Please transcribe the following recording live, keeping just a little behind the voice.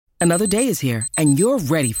Another day is here, and you're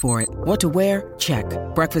ready for it. What to wear? Check.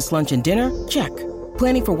 Breakfast, lunch, and dinner? Check.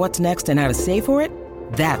 Planning for what's next and how to save for it?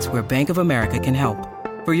 That's where Bank of America can help.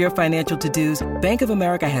 For your financial to-dos, Bank of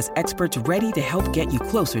America has experts ready to help get you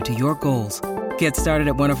closer to your goals. Get started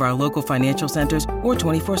at one of our local financial centers or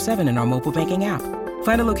 24/7 in our mobile banking app.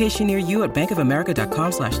 Find a location near you at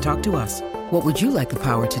bankofamerica.com/talktous. What would you like the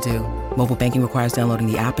power to do? Mobile banking requires downloading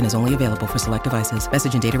the app and is only available for select devices.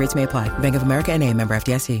 Message and data rates may apply. Bank of America N.A., member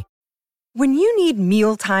FDIC. When you need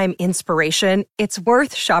mealtime inspiration, it's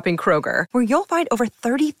worth shopping Kroger, where you'll find over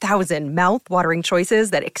 30,000 mouth-watering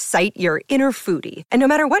choices that excite your inner foodie. And no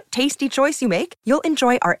matter what tasty choice you make, you'll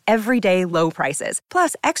enjoy our everyday low prices,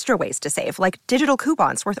 plus extra ways to save, like digital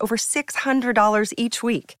coupons worth over $600 each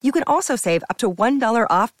week. You can also save up to $1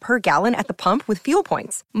 off per gallon at the pump with fuel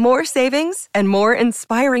points. More savings and more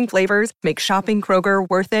inspiring flavors make shopping Kroger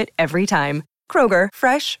worth it every time. Kroger,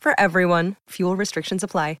 fresh for everyone. Fuel restrictions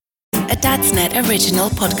apply. A Dadsnet original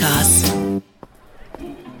podcast.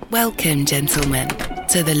 Welcome, gentlemen,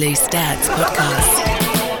 to the Loose Dads podcast.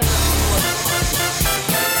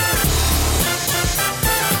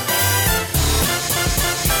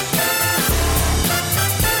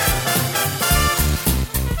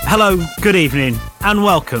 Hello, good evening, and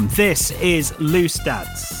welcome. This is Loose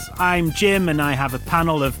Dads. I'm Jim, and I have a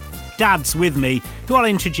panel of dads with me, who I'll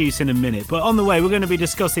introduce in a minute. But on the way, we're going to be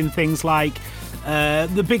discussing things like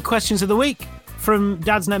the big questions of the week from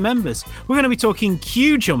Dadsnet members. We're going to be talking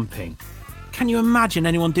queue jumping. Can you imagine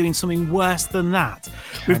anyone doing something worse than that?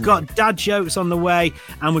 We've got dad jokes on the way,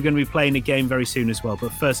 and we're going to be playing a game very soon as well.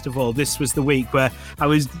 But first of all, this was the week where I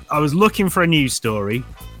was looking for a news story,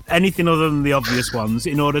 anything other than the obvious ones,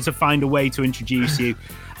 in order to find a way to introduce you.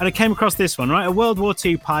 And I came across this one, right? A World War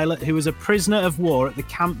II pilot who was a prisoner of war at the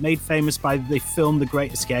camp made famous by the film The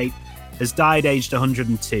Great Escape has died aged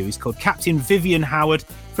 102. He's called Captain Vivian Howard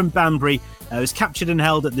from Banbury. He was captured and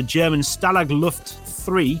held at the German Stalag Luft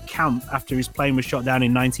III camp after his plane was shot down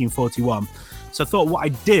in 1941. So I thought what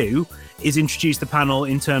I'd do is introduce the panel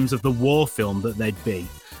in terms of the war film that they'd be.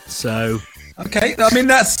 So... Okay, I mean,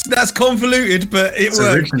 that's convoluted, but it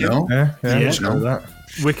works. Original. Yeah. Original. That.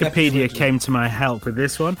 Wikipedia came to my help with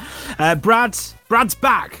this one. Brad's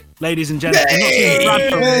back, ladies and gentlemen. I've not seen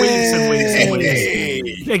Brad for weeks and weeks and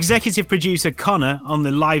weeks. Executive producer Connor on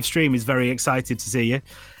the live stream is very excited to see you.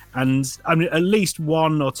 And I mean, at least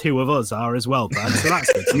one or two of us are as well, Brad. So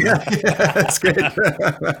that's good. Yeah, that's good.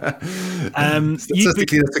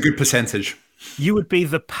 Statistically, that's a good percentage. You would be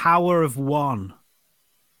the power of one.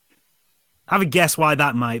 Have a guess why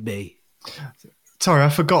that might be. Sorry, I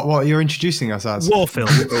forgot what you're introducing us as. War film.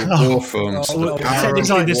 War films. Hold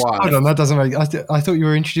on, that doesn't make... I thought you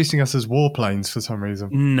were introducing us as warplanes for some reason.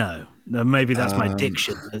 No, maybe that's my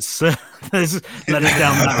diction. Let's let us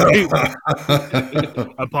down that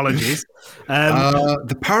route. Apologies.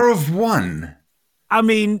 The power of one. I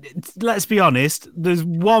mean, let's be honest. There's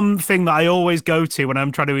one thing that I always go to when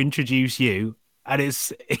I'm trying to introduce you, and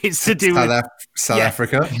it's to do with South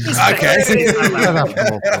Africa. Okay.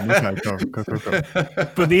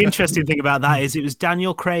 But the interesting thing about that is it was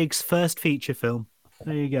Daniel Craig's first feature film.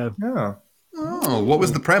 There you go. Yeah. Oh, what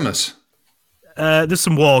was the premise? There's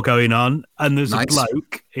some war going on, and there's a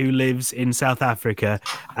bloke who lives in South Africa,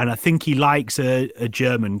 and I think he likes a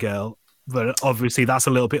German girl, but obviously that's a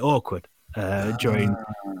little bit awkward during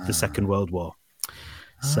the Second World War.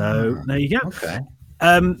 So there you go. Okay.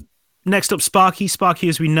 Next up, Sparky. Sparky,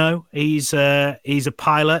 as we know, he's a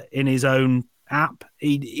pilot in his own app.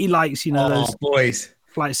 He likes, those boys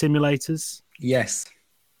flight simulators. Yes.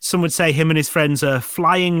 Some would say him and his friends are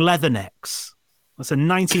flying leathernecks. That's a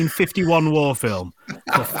 1951 war film.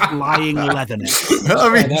 The Flying Leathernecks. I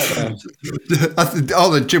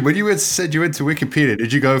mean, Jim, when you said you went to Wikipedia,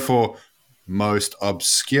 did you go for most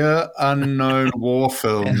obscure unknown war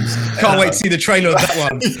films? Can't wait to see the trailer of that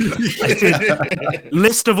one.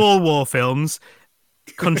 List of all war films.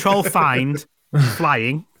 Control Find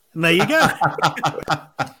Flying. And there you go.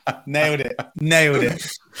 Nailed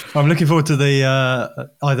it. I'm looking forward to the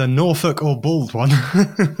either Norfolk or Bald one.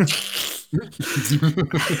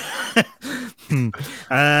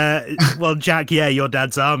 Well, Jack, your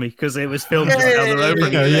Dad's Army, because it was filmed just down the road. There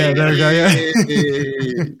we go.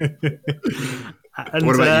 And,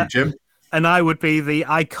 what about you, Jim? And I would be the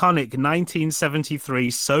iconic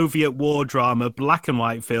 1973 Soviet war drama black and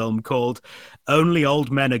white film called Only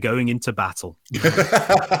Old Men Are Going Into Battle.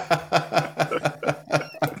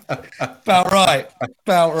 About right.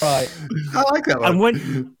 I like that one.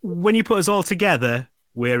 And when you put us all together,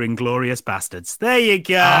 we're Inglorious Bastards. There you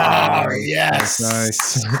go. Oh, yes.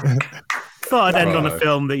 Nice. Thought I'd end on a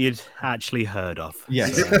film that you'd actually heard of.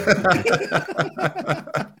 Yes.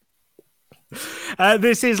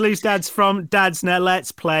 This is Loose Dads from Dadsnet.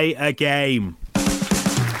 Let's play a game.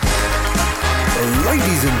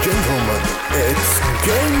 Ladies and gentlemen, it's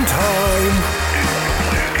game time.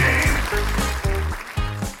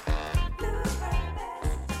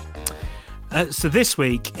 So this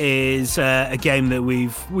week is a game that we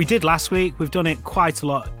did last week. We've done it quite a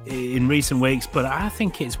lot in recent weeks, but I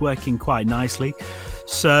think it's working quite nicely.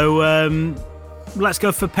 So let's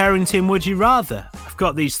go for parenting. Would you rather? I've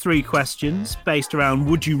got these 3 questions based around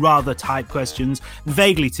would you rather type questions,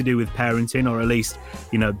 vaguely to do with parenting, or at least,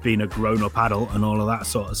 you know, being a grown-up adult and all of that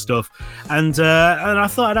sort of stuff. And I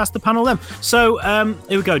thought I'd ask the panel them. So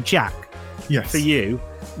here we go, Jack. Yes. For you.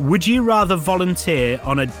 Would you rather volunteer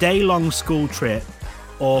on a day-long school trip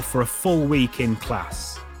or for a full week in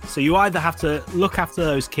class? So you either have to look after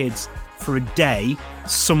those kids for a day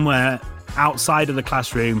somewhere outside of the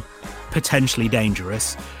classroom, potentially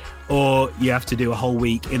dangerous, or you have to do a whole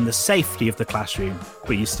week in the safety of the classroom,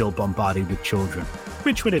 but you're still bombarded with children.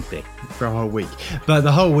 Which would it be? For a whole week. But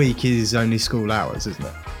the whole week is only school hours, isn't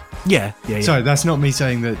it? Yeah. Sorry, that's not me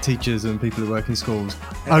saying that teachers and people who work in schools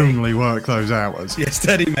only work those hours. Yeah,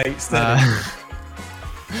 steady, mate, steady.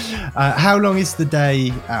 How long is the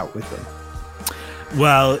day out with them?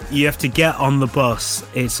 Well, you have to get on the bus.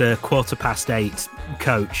 It's a 8:15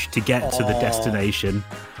 coach to get to the destination.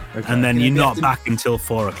 Okay. And then you're not back until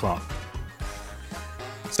 4 o'clock.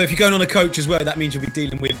 So if you're going on a coach as well, that means you'll be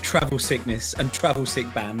dealing with travel sickness and travel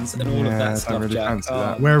sick bans and all of that stuff, really Jack.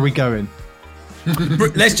 That. Where are we going?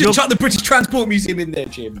 Let's just chuck the British Transport Museum in there,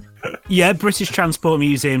 Jim. Yeah, British Transport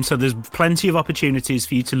Museum. So there's plenty of opportunities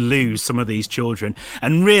for you to lose some of these children.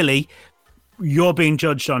 And really, you're being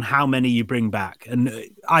judged on how many you bring back. And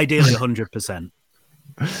ideally, 100%.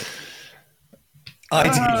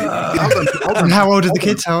 And how old are the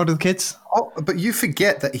kids? Oh, but you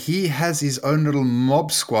forget that he has his own little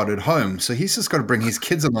mob squad at home, so he's just got to bring his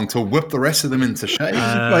kids along to whip the rest of them into shape.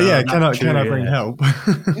 Well, yeah, can I bring help?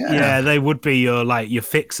 Yeah, they would be your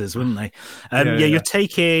fixers, wouldn't they? You're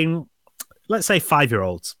taking, let's say,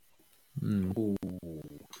 5-year-olds.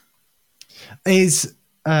 Is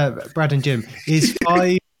Brad and Jim, is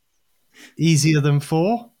 5 easier than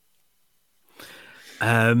 4?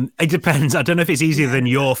 It depends. I don't know if it's easier than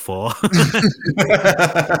your 4.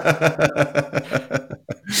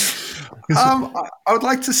 I would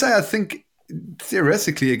like to say I think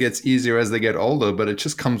theoretically it gets easier as they get older, but it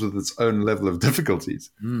just comes with its own level of difficulties.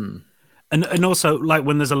 And also, like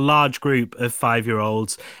when there's a large group of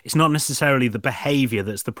 5-year-olds, it's not necessarily the behaviour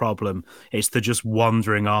that's the problem. It's the just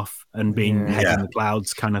wandering off and being head in the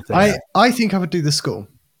clouds kind of thing. I think I would do the school.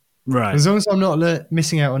 Right. As long as I'm not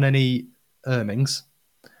missing out on any earnings,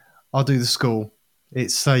 I'll do the school.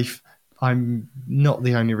 It's safe. I'm not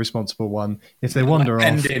the only responsible one. If they wander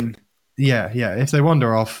off, if they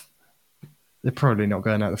wander off, they're probably not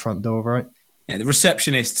going out the front door, right? Yeah, the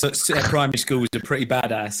receptionists at primary schools are pretty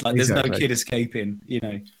badass. Like, there's no kid escaping, you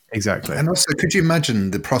know. Exactly. And also, could you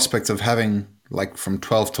imagine the prospect of having, like, from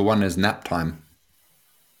 12 to 1 as nap time?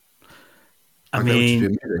 I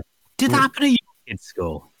mean, did that happen at your kids'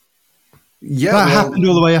 school? Yeah. That happened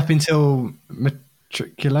all the way up until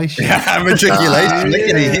matriculation. Yeah, matriculation. Look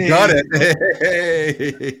at it, he got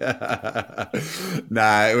it.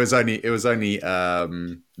 Nah, it was only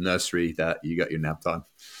nursery that you got your nap time.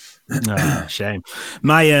 Oh, shame.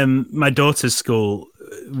 My daughter's school,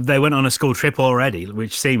 they went on a school trip already,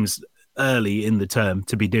 which seems early in the term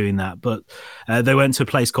to be doing that, but they went to a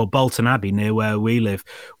place called Bolton Abbey near where we live,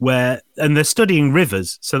 and they're studying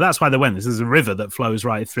rivers, so that's why they went. This is a river that flows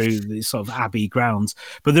right through the sort of abbey grounds,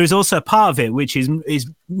 but there's also a part of it which is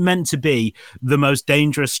meant to be the most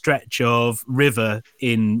dangerous stretch of river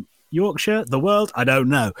in Yorkshire, the world, I don't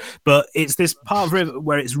know, but it's this part of river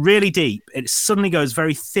where it's really deep. It suddenly goes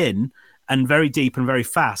very thin and very deep and very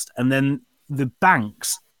fast, and then the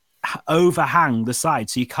banks overhang the side,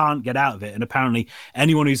 so you can't get out of it. And apparently,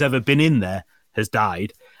 anyone who's ever been in there has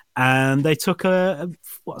died. And they took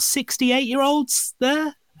 68-year-olds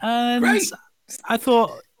there, and great. I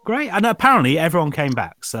thought, great, and apparently everyone came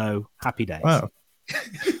back. So happy days. Wow.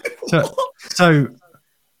 So.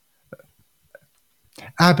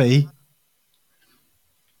 Abby,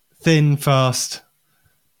 thin, fast,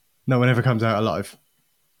 no one ever comes out alive.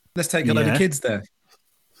 Let's take a load of kids there.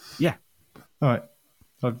 Yeah. All right.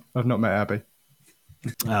 I've not met Abby.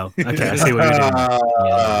 Oh, okay. I see what you're doing.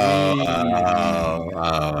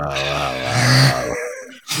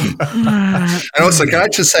 And also, can I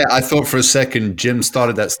just say, I thought for a second Jim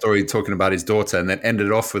started that story talking about his daughter and then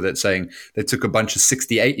ended off with it saying they took a bunch of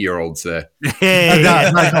 68-year-olds there.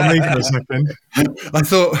 That got me for a second.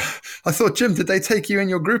 I thought, Jim, did they take you and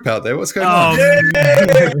your group out there? What's going on?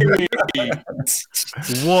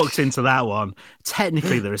 Walked into that one.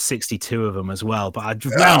 Technically, there are 62 of them as well, but I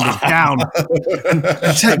rounded down.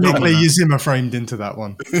 Technically, you Zimmer framed into that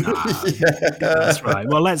one. That's right.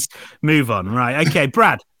 Well, let's move on. Right. Okay,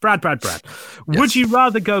 Brad. Would you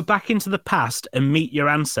rather go back into the past and meet your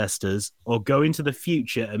ancestors or go into the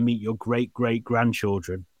future and meet your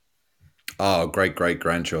great-great-grandchildren? Oh,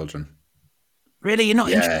 great-great-grandchildren. Really? You're not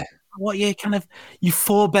interested in what your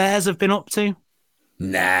forebears have been up to?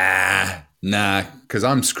 Nah, because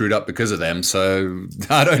I'm screwed up because of them. So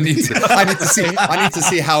I don't need to. I need to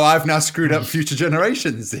see how I've now screwed up future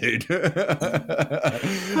generations, dude. Well,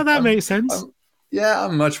 that makes sense.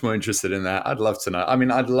 I'm much more interested in that. I'd love to know. I mean,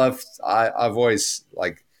 I've always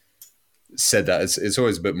said that it's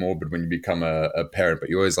always a bit morbid when you become a parent, but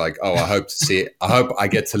you're always like, oh, I hope I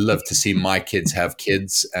get to live to see my kids have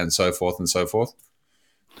kids and so forth and so forth.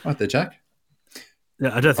 Right there, Jack.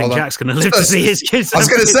 I don't think Jack's going to live to see his kids. I was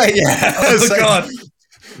going to say, Oh, God.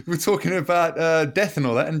 We're talking about death and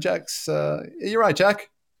all that, and Jack's... you're right, Jack.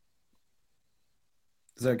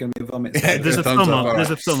 Is there going to be a vomit? Yeah, there's a thumb up. There's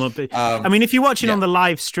a thumb up. I mean, if you're watching on the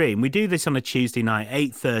live stream, we do this on a Tuesday night,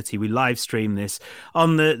 8:30. We live stream this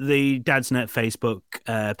on the Dad's Net Facebook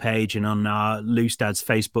page and on our Loose Dads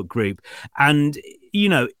Facebook group. And,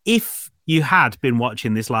 if you had been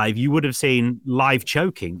watching this live, you would have seen live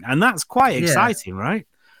choking, and that's quite exciting, right?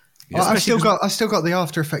 Well, I still got the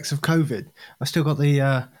after effects of COVID. I still got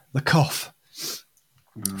the cough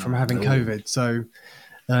from having COVID. So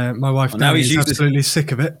my wife now is absolutely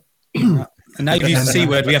sick of it. And now you've used the C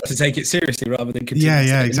word, we have to take it seriously rather than continue.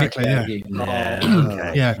 Yeah, exactly.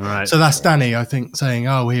 Yeah. Right. So that's Danny, I think, saying,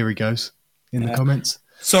 "Oh, here he goes," in the comments.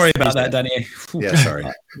 Sorry about that, Danny. Yeah, sorry.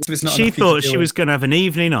 She thought she was going to have an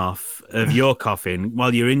evening off of your coughing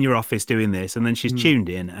while you're in your office doing this, and then she's tuned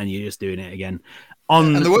in and you're just doing it again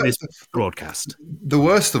on this broadcast. The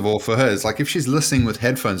worst of all for her is if she's listening with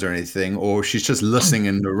headphones or anything, or she's just listening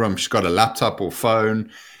in the room, she's got a laptop or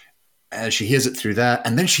phone, and she hears it through that,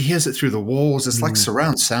 and then she hears it through the walls. It's like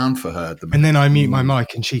surround sound for her. And then I mute my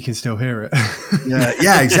mic and she can still hear it.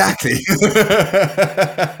 Yeah, exactly.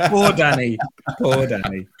 Poor Danny.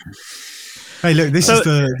 Hey, look, this is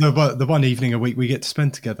the one evening a week we get to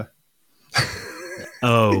spend together.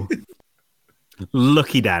 Oh,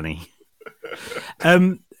 lucky Danny.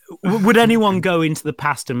 Would anyone go into the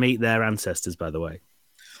past and meet their ancestors, by the way?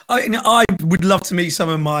 I would love to meet some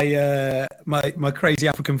of my my crazy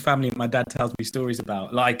African family that my dad tells me stories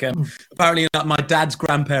about. Apparently, my dad's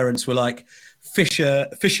grandparents were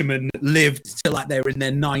fishermen, lived till they were in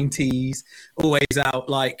their 90s, always out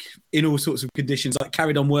in all sorts of conditions,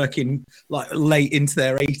 carried on working late into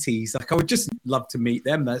their 80s. I would just love to meet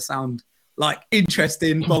them. That sound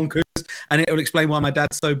interesting, bonkers, and it will explain why my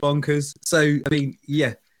dad's so bonkers. So I mean,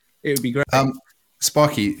 it would be great.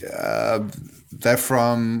 Sparky, they're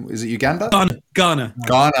from, is it Uganda? Ghana.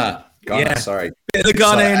 Yeah. Sorry. Bit of the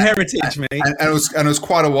Ghanaian heritage, mate. And it was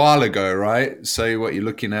quite a while ago, right? So you're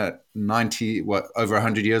looking at 90, over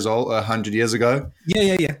 100 years old, 100 years ago?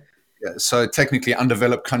 Yeah. So technically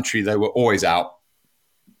undeveloped country, they were always out.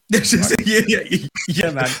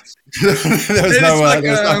 Yeah, man. There's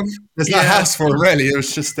no house for it, really. It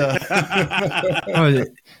was just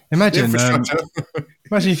imagine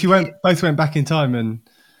if you both went back in time and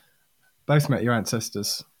both met your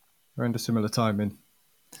ancestors around a similar time in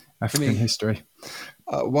African history.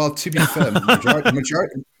 Well, to be fair,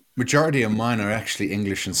 majority of mine are actually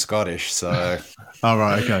English and Scottish. So,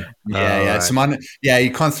 right, okay, yeah. Right. So mine,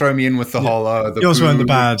 you can't throw me in with the whole. Yours weren't the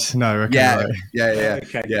bad, no. Okay, yeah,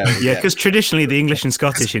 right. Yeah. Because traditionally the English and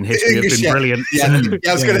Scottish in history have been brilliant. Yeah,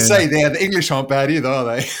 I was going to say, the English aren't bad either, are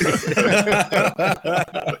they?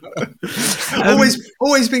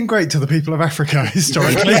 Always been great to the people of Africa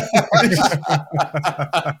historically.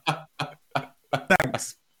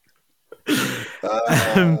 Thanks.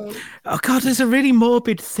 Oh God, there's a really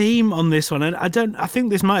morbid theme on this one, and I think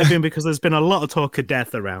this might have been because there's been a lot of talk of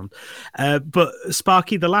death around. But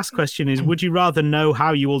Sparky, the last question is: would you rather know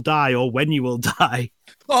how you will die or when you will die?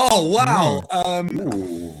 Oh wow!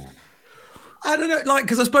 I don't know,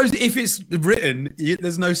 because I suppose if it's written,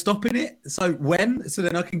 there's no stopping it. So when? So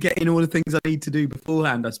then I can get in all the things I need to do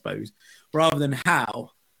beforehand, I suppose, rather than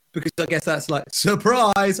how. Because I guess that's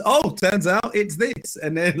surprise. Oh, turns out it's this,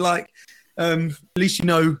 and then at least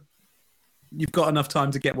you've got enough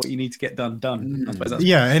time to get what you need to get done. I suppose that's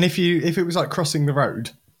and if it was crossing the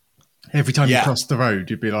road, Every time you cross the road,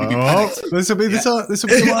 you'd be like, "Oh, this will be the time. This will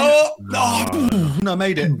be the one." No,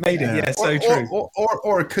 made it. Yeah, so true.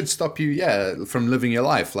 Or it could stop you, from living your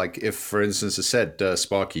life. Like if, for instance, it said,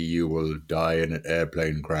 Sparky, you will die in an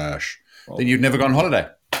airplane crash, then you'd never go on holiday.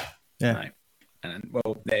 Yeah. No. And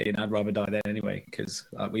I'd rather die there anyway because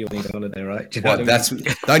we all need a holiday, right? That's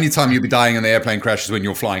the only time you'll be dying in the airplane crash is when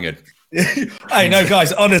you're flying it. I know,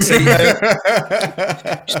 guys. Honestly,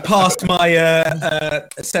 just passed my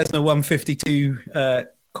Cessna 152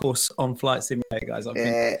 course on Flight Simulator, guys. I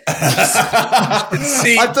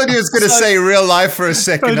thought he was going to say real life for a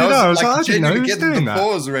second. I was genuinely getting the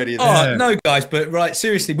pause ready there. Oh no, guys! But right,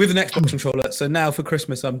 seriously, with an Xbox controller. So now for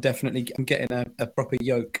Christmas, I'm getting a proper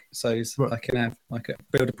yoke, so I can have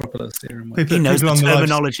build a proper steering wheel. He knows the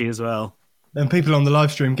terminology as well. And people on the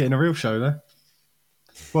live stream getting a real show there.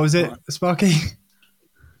 What was it, Sparky?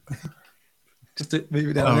 Just move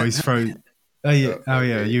it down. Oh, he's thrown. Oh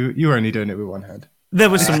yeah. You were only doing it with one hand. There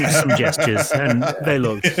were some gestures, and they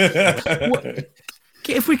looked.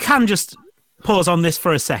 If we can just pause on this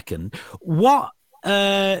for a second, what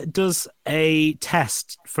does a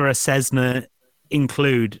test for a Cessna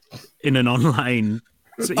include in an online?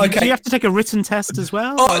 So do you have to take a written test as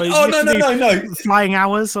well? No. Flying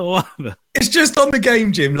hours or whatever? It's just on the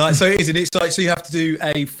game, Jim. So it is, and it's like so you have to do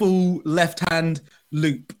a full left-hand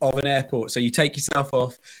loop of an airport. So you take yourself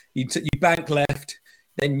off, you bank left,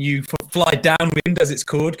 then you fly downwind, as it's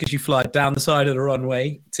called, because you fly down the side of the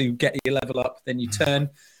runway to get your level up. Then you turn,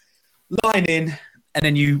 line in, and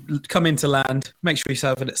then you come into land. Make sure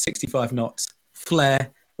yourself at 65 knots,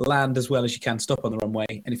 flare, land as well as you can, stop on the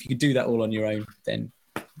runway. And if you could do that all on your own, then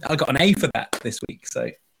I got an A for that this week. So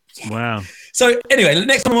wow. So anyway,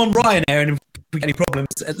 next time I'm on Ryanair and if we get any problems,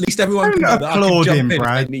 at least everyone can know that I can jump in if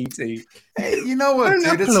they need to. Hey, you know what,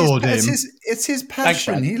 dude? It's his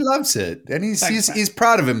passion. Thanks, he loves it, and he's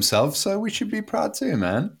proud of himself. So we should be proud too,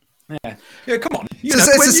 man. Yeah. Come on.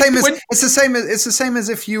 It's the same as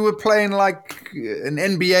if you were playing like an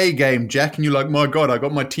NBA game, Jack, and you're like, "My God, I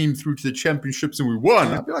got my team through to the championships and we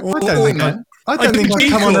won." I'd be like, I don't think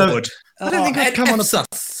I'd come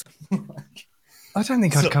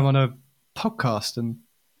on a podcast and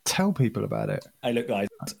tell people about it. Hey, look, guys,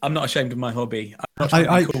 I'm not ashamed of my hobby.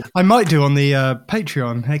 I might do on the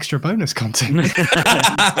Patreon extra bonus content. Can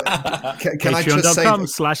I just say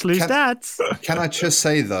Patreon.com/loosedads. Can I just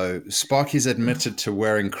say though, Sparky's admitted to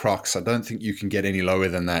wearing Crocs. I don't think you can get any lower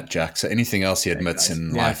than that, Jack. So anything else he admits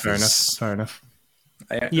in life, fair enough.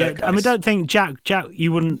 Yeah, I don't think Jack,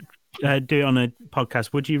 you wouldn't do it on a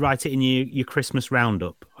podcast, would you? Write it in your Christmas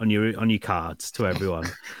roundup on your cards to everyone.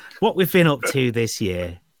 What we've been up to this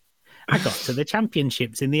year. I got to the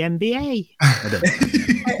championships in the NBA.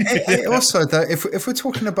 Also, though, if we're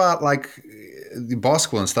talking about like the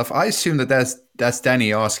basketball and stuff, I assume that's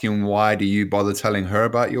Danny asking why do you bother telling her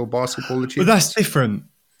about your basketball achievements? But that's different.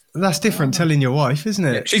 That's different telling your wife, isn't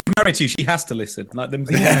it? Yeah, she's married to you. She has to listen. Like them.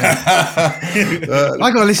 I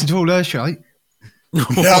got to listen to all her shit.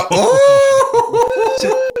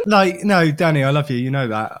 No, Danny, I love you. You know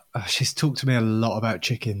that. She's talked to me a lot about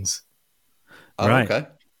chickens. Oh, right. Okay.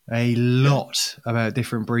 A lot about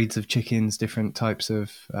different breeds of chickens, different types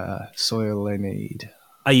of soil they need.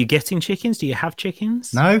 Are you getting chickens? Do you have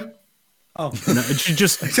chickens? No. Oh, no, she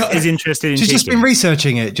just is interested in She's chickens. just been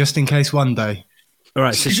researching it just in case one day. All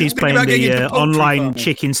right, so she's playing the online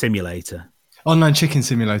chicken simulator. Online chicken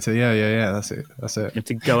simulator, yeah. That's it. You have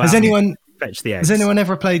to go out and fetch the eggs. Has anyone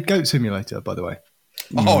ever played Goat Simulator, by the way?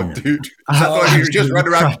 Oh, dude. I thought you were just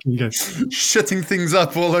running around shutting things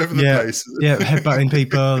up all over the place. Yeah, headbutting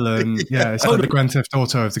people and it's like the Grand Theft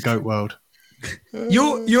Auto of the goat world.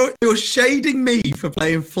 You're shading me for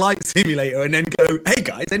playing Flight Simulator and then go, hey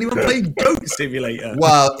guys, anyone played Goat Simulator?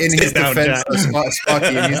 Well, in his defense,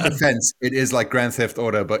 Sparky, in his defense, it is like Grand Theft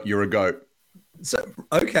Auto, but you're a goat. So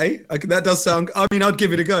okay, that does sound. I mean, I'd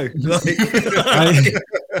give it a go.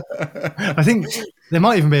 I think there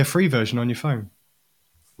might even be a free version on your phone.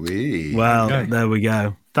 Well, there we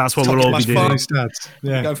go. That's what we'll all be doing.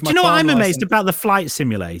 Yeah. Do you know what I'm amazed about the Flight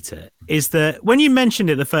Simulator is that when you mentioned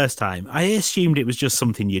it the first time, I assumed it was just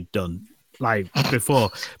something you'd done like before,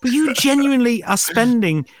 but you genuinely are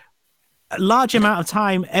spending a large amount of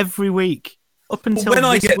time every week up until when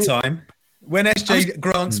I get time. When SJ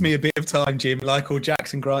grants me a bit of time, Jim, or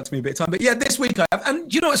Jackson grants me a bit of time. But yeah, this week I have.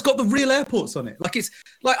 And you know, it's got the real airports on it. Like it's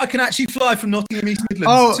like I can actually fly from Nottingham East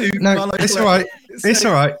Midlands to my local it's all right. It's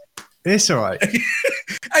all right. It's all right.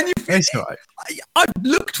 And it's all right. I've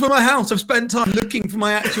looked for my house. I've spent time looking for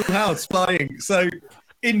my actual house flying. So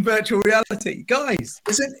in virtual reality, guys.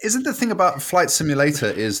 Isn't the thing about Flight Simulator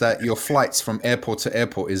is that your flights from airport to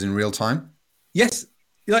airport is in real time? Yes.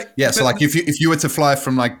 So like if you were to fly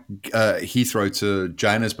from like Heathrow to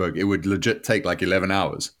Johannesburg, it would legit take like 11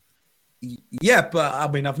 hours. Yeah, but I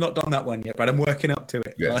mean, I've not done that one yet, but I'm working up to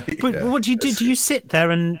it. Yeah. But what do you do? Do you sit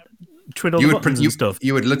there and twiddle the buttons and stuff?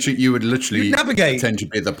 You would literally You'd navigate. Pretend to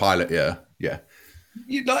be the pilot. Yeah.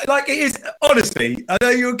 Like it is, honestly, I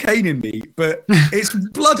know you're caning me, but it's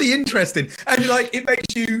bloody interesting. And like it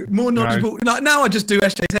makes you more knowledgeable. No. Like now I just do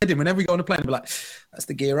SJ's head in whenever we go on a plane. I'll be like, that's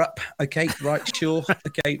the gear up. Okay, right, sure.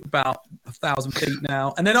 Okay, about 1,000 feet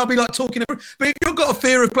now. And then I'll be like talking. But if you've got a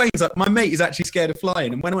fear of planes, like my mate is actually scared of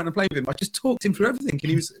flying. And when I went on a plane with him, I just talked him through everything and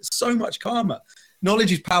he was so much calmer.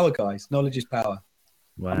 Knowledge is power, guys. Knowledge is power.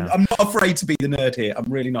 Wow. I'm not afraid to be the nerd here.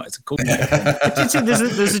 I'm really not. It's a cool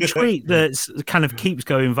there's a tweet that kind of keeps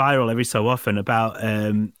going viral every so often about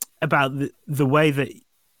the way that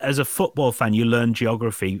as a football fan you learn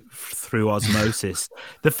geography through osmosis.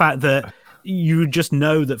 The fact that you just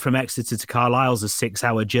know that from Exeter to Carlisle's a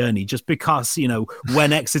 6-hour journey just because,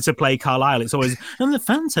 when Exeter play Carlisle, it's always, and the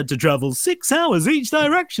fans had to travel 6 hours each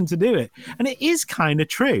direction to do it. And it is kind of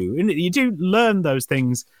true. And you do learn those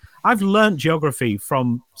things. I've learned geography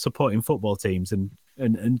from supporting football teams and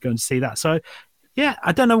going to see that. So, yeah,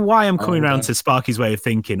 I don't know why I'm coming round to Sparky's way of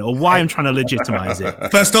thinking or why I'm trying to legitimise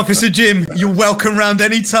it. First Officer Jim, you're welcome round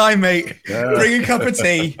any time, mate. Yeah. Bring a cup of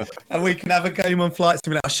tea and we can have a game on flight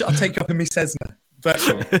simulator. I'll take you up in my Cessna.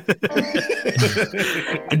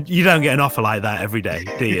 And you don't get an offer like that every day,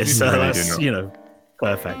 do you? So that's,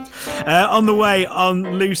 perfect. On the way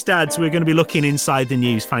on Loose Dads, we're going to be looking inside the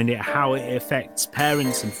news, finding out how it affects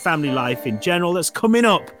parents and family life in general. That's coming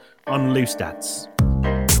up on Loose Dads.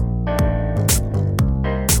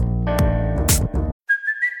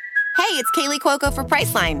 Hey, it's Kaylee Cuoco for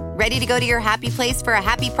Priceline. Ready to go to your happy place for a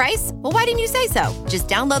happy price? Well, why didn't you say so? Just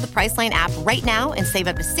download the Priceline app right now and save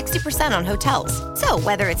up to 60% on hotels. So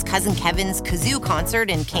whether it's Cousin Kevin's Kazoo Concert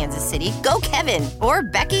in Kansas City, go Kevin, or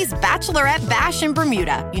Becky's Bachelorette Bash in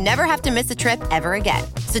Bermuda, you never have to miss a trip ever again.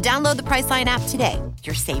 So download the Priceline app today.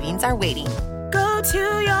 Your savings are waiting. Go to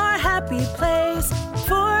your happy place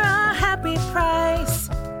for a happy price.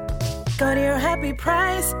 Go to your happy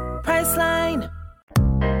price, Priceline.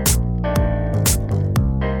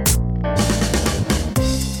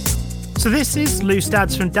 So this is Loose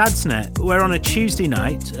Dads from Dadsnet. We're on a Tuesday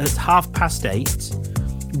night at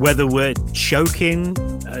 8:30. Whether we're choking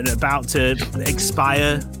and about to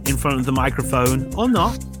expire in front of the microphone or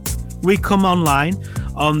not, we come online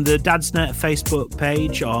on the Dadsnet Facebook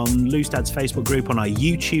page, on Loose Dads Facebook group, on our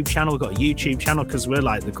YouTube channel. We've got a YouTube channel because we're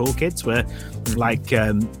like the cool kids. We're like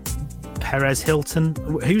Perez Hilton.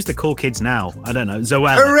 Who's the cool kids now? I don't know.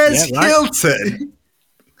 Zoella. Perez Hilton.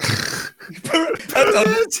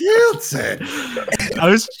 I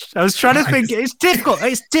was trying to think. It's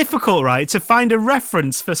difficult, right, to find a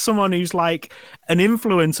reference for someone who's like an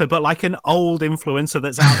influencer, but like an old influencer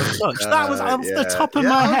that's out of touch. That was off the top of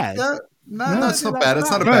my head. No, that's not bad. It's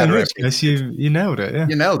not a bad reference. You nailed it. Yeah,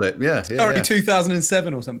 you nailed it. Yeah, already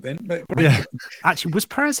 2007 or something. But yeah, actually, was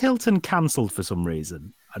Perez Hilton cancelled for some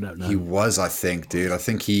reason? I don't know. He was, I think, dude. I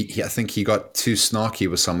think he got too snarky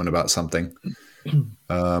with someone about something.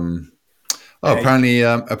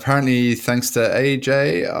 Apparently, thanks to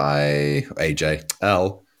AJL,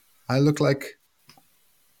 I look like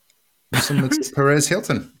Perez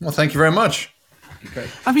Hilton. Well, thank you very much. Okay.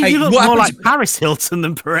 I mean, you look more like Paris Hilton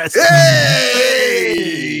than Perez. Hey!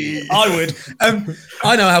 I would.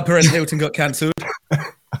 I know how Perez Hilton got cancelled.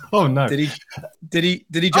 Oh no! Did he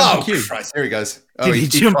jump a queue? Christ, here he goes. Did he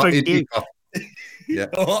jump a queue? Yeah.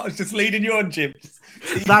 Oh, I was just leading you on, Jim.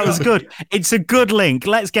 That was good. It's a good link.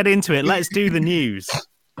 Let's get into it. Let's do the news.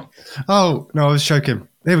 Oh, no, I was joking.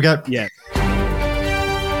 Here we go. Yeah.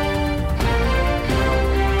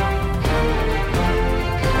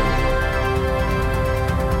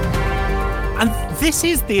 And this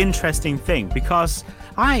is the interesting thing because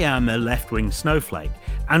I am a left-wing snowflake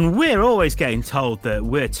and we're always getting told that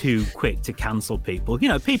we're too quick to cancel people.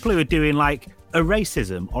 People who are doing like a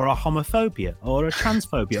racism or a homophobia or a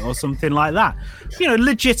transphobia or something like that.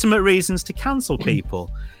 Legitimate reasons to cancel people.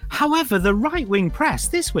 However, the right-wing press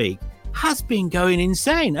this week has been going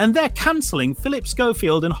insane and they're cancelling Philip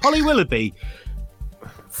Schofield and Holly Willoughby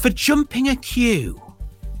for jumping a queue.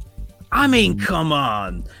 I mean, come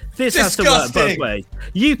on. This Disgusting. Has to work both ways.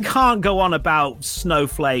 You can't go on about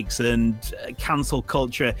snowflakes and cancel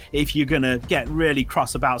culture if you're going to get really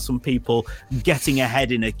cross about some people getting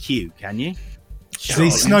ahead in a queue, can you? Sure.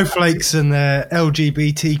 These snowflakes and their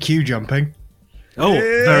LGBTQ jumping. Oh,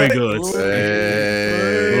 very good.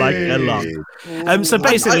 Like a lot. So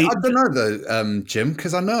basically, I don't know though, Jim,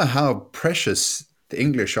 because I know how precious the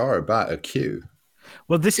English are about a queue.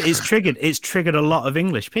 Well, it's triggered a lot of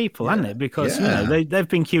English people, hasn't it? Because they've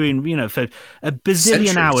been queuing, for a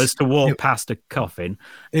bazillion hours to walk past a coffin.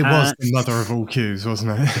 It was the mother of all queues,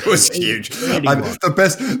 wasn't it? It was huge. The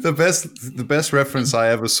best reference I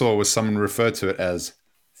ever saw was someone referred to it as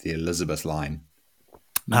the Elizabeth line.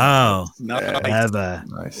 Oh, clever.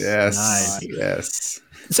 Nice. Yes.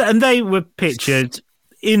 So, and they were pictured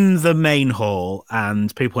in the main hall,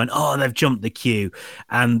 and people went, "Oh, they've jumped the queue,"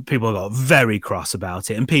 and people got very cross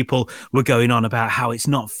about it, and people were going on about how it's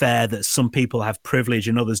not fair that some people have privilege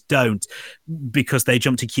and others don't because they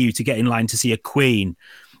jumped a queue to get in line to see a queen.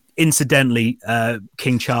 Incidentally,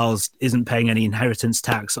 King Charles isn't paying any inheritance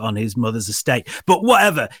tax on his mother's estate, but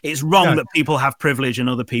whatever, it's wrong that people have privilege and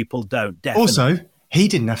other people don't. Definitely. Also, he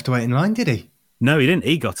didn't have to wait in line, did he? No, he didn't.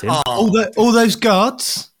 He got in. All those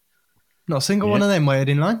guards. Not a single one of them waited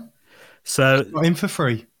in line. So got in for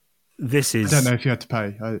free. This is. I don't know if you had to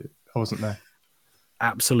pay. I wasn't there.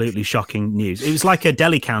 Absolutely shocking news. It was like a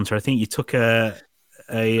deli counter. I think you took a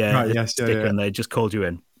sticker and they just called you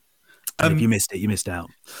in. And if you missed it, you missed out.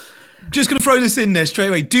 Just going to throw this in there straight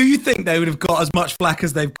away. Do you think they would have got as much flack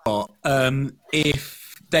as they've got if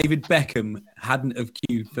David Beckham hadn't have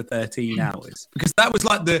queued for 13 hours? Because that was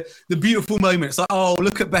like the beautiful moment. It's like, oh,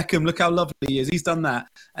 look at Beckham, look how lovely he is. He's done that.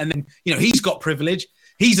 And then, he's got privilege.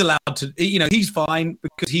 He's allowed to, he's fine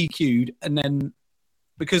because he queued. And then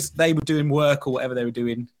because they were doing work or whatever they were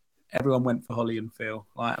doing, everyone went for Holly and Phil.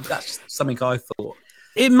 Like, that's something I thought.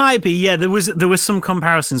 It might be, yeah. There was some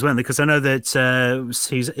comparisons, weren't there? Because I know that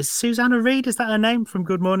Susanna Reid, is that her name from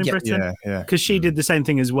Good Morning Britain? Yeah. Because she did the same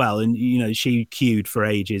thing as well, and she queued for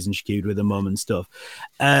ages, and she queued with her mum and stuff.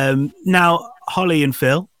 Now Holly and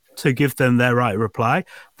Phil, to give them their right reply,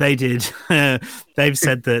 they did. They've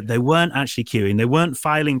said that they weren't actually queuing, they weren't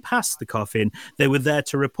filing past the coffin. They were there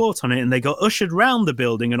to report on it, and they got ushered round the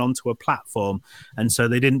building and onto a platform, and so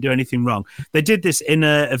they didn't do anything wrong. They did this in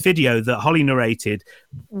a video that Holly narrated,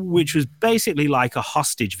 which was basically like a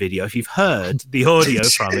hostage video. If you've heard the audio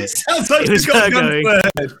from it, it was her going,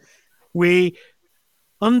 "We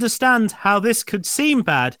understand how this could seem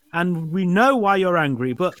bad, and we know why you're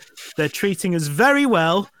angry, but they're treating us very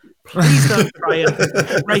well. Please don't try and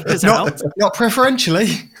break us out." Not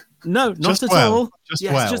preferentially. No, not just at well. all.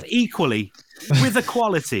 Just equally, with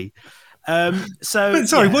equality. What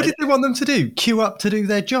did they want them to do? Queue up to do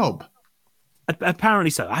their job?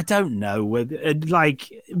 Apparently so. I don't know.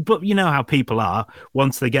 But you know how people are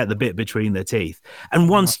once they get the bit between their teeth. And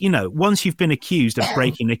once you've been accused of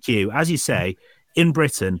breaking a queue, as you say, in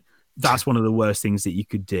Britain, that's one of the worst things that you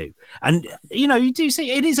could do. And, you do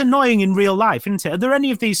see it is annoying in real life, isn't it? Are there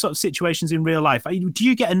any of these sort of situations in real life? Do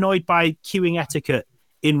you get annoyed by queuing etiquette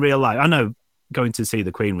in real life? I know going to see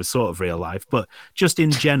the Queen was sort of real life, but just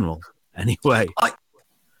in general, anyway.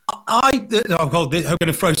 I'm going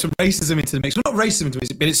to throw some racism into the mix. Well, not racism into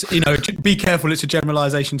it, but it's, be careful, it's a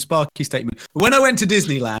generalisation, sparky statement. But when I went to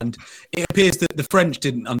Disneyland, it appears that the French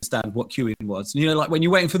didn't understand what queuing was. Like when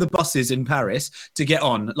you're waiting for the buses in Paris to get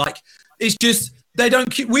on, it's just, they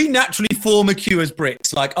don't queue. We naturally form a queue as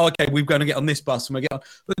Brits. Okay, we're going to get on this bus and we get on.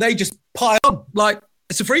 But they just pile on.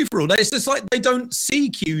 It's a free-for-all. It's just like they don't see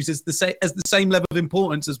queues as the same level of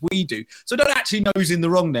importance as we do. So don't actually know who's in the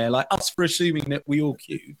wrong there, like us for assuming that we all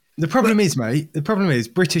queue. The problem is, mate,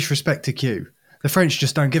 British respect a queue. The French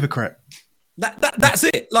just don't give a crap. That's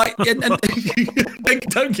it. And they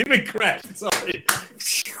don't give a crap. Sorry.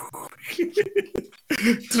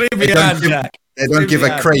 They don't give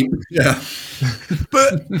a crepe. Yeah.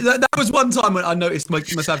 But that was one time when I noticed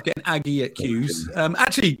myself getting aggy at queues.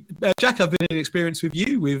 Actually, Jack, I've been in experience with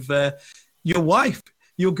you, with your wife,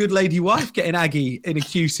 your good lady wife, getting aggy in a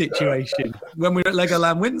queue situation when we were at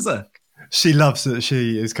Legoland Windsor. She loves that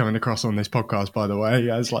she is coming across on this podcast, by the way.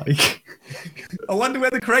 As I wonder where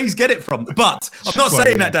the craze get it from. But I'm not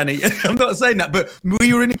saying that, Danny. I'm not saying that. But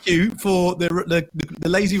we were in a queue for the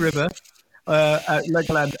lazy river at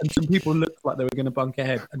Legoland, and some people looked like they were going to bunk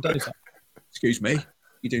ahead. And Danny's like, "Excuse me,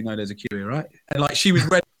 you do know there's a queue here, right?" And she was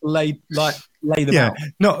ready to lay them out.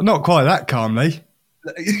 Not quite that calmly.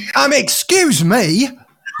 Excuse me.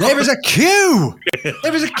 There is a queue.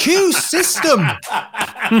 There is a queue system.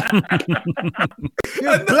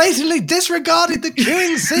 You blatantly disregarded the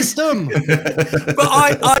queuing system. But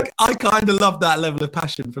I kind of love that level of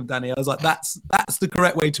passion from Danny. I was like, that's the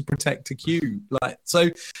correct way to protect a queue.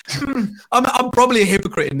 I'm probably a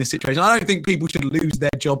hypocrite in this situation. I don't think people should lose their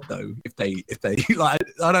job though if they I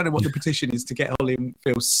don't know what the petition is to get Holly and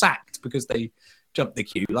Phil sacked because they jump the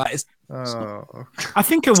queue. Like, I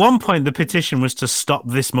think at one point the petition was to stop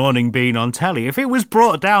This Morning being on telly. If it was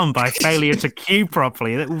brought down by failure to queue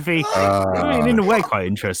properly, that would be, in a way, quite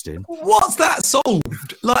interesting. What's that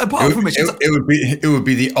solved? Like, apart from it would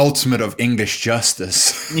be the ultimate of English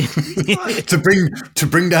justice to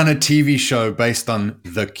bring down a TV show based on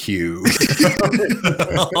the queue.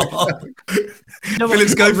 Philip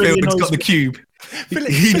Schofield has got the cube.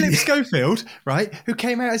 Philip Schofield, right, who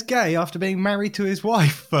came out as gay after being married to his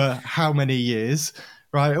wife for how many years,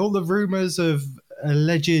 right? All the rumours of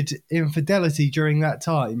alleged infidelity during that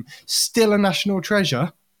time, still a national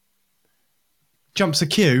treasure. Jumps a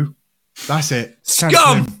queue. That's it.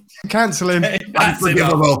 Scum! Cancel him.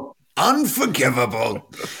 Unforgivable.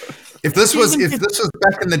 If this was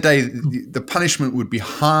back in the day, the punishment would be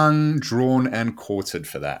hung, drawn, and quartered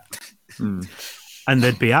for that. And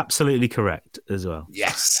they'd be absolutely correct as well.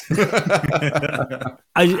 Yes.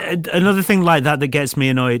 Another thing like that gets me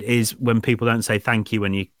annoyed is when people don't say thank you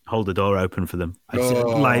when you hold the door open for them.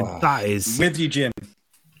 Like, that is... With you, Jim.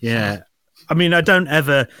 Yeah. I mean, I don't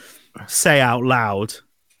ever say out loud,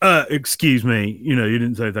 excuse me, you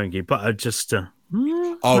didn't say thank you, but I just... dude,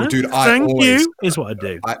 thank you is what I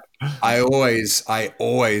do. I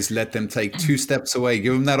always let them take 2 steps away,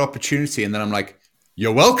 give them that opportunity, and then I'm like,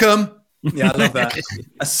 you're welcome. Yeah, I love that.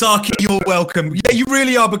 Asaki, you're welcome. Yeah, you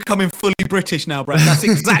really are becoming fully British now, Brad. That's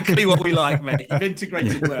exactly what we like, mate. You've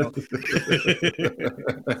integrated well.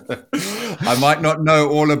 I might not know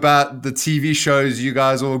all about the TV shows you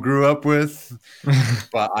guys all grew up with,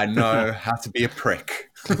 but I know how to be a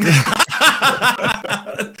prick.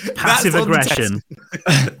 Passive aggression.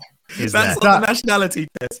 That's not the nationality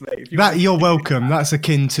test, mate. You're welcome. That's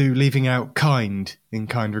akin to leaving out kind in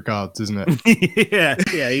kind regards, isn't it?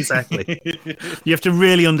 yeah, exactly. You have to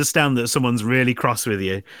really understand that someone's really cross with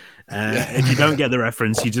you. If you don't get the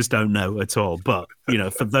reference, you just don't know at all. But,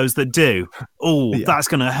 for those that do, that's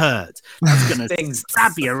going to hurt. That's going to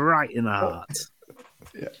stab you right in the heart.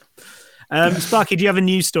 Yeah. Sparky, do you have a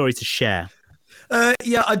news story to share?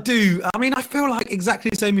 Yeah, I do. I mean, I feel like exactly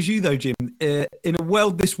the same as you, though, Jim. In a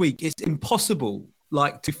world this week, it's impossible,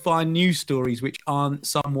 to find news stories which aren't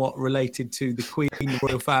somewhat related to the Queen, the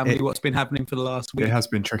royal family, what's been happening for the last week. It has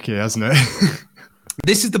been tricky, hasn't it?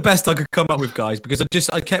 This is the best I could come up with, guys, because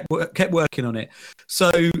I kept working on it.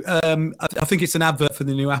 So I think it's an advert for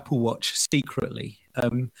the new Apple Watch secretly,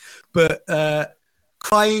 but.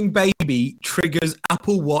 Crying baby triggers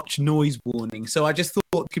Apple Watch noise warning. So I just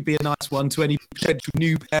thought it could be a nice one to any potential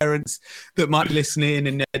new parents that might be listening,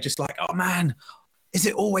 and they're just like, oh man, is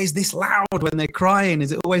it always this loud when they're crying?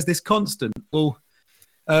 Is it always this constant? Well,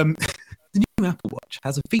 the new Apple Watch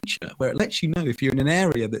has a feature where it lets you know if you're in an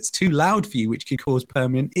area that's too loud for you, which could cause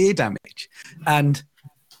permanent ear damage. And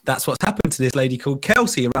that's what's happened to this lady called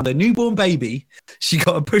Kelsey around her newborn baby. She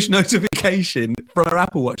got a push notification from her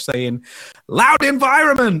Apple Watch saying, loud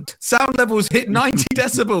environment, sound levels hit 90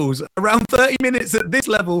 decibels. Around 30 minutes at this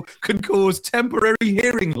level can cause temporary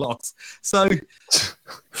hearing loss. So,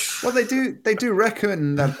 well, they do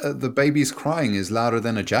reckon that the baby's crying is louder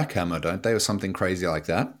than a jackhammer, don't they? Or something crazy like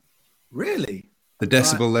that. Really? The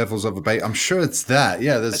decibel levels of a baby. I'm sure it's that.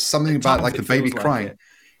 Yeah, there's something about the baby crying. Like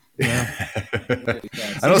yeah.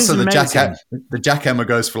 And also the jackhammer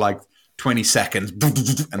goes for 20 seconds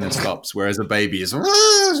and then stops, whereas a baby is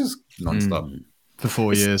just non-stop. For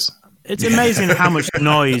 4 years. It's amazing how much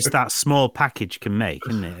noise that small package can make,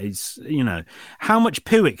 isn't it? It's, how much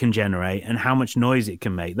poo it can generate and how much noise it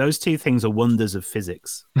can make. Those two things are wonders of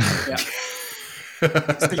physics. Yeah.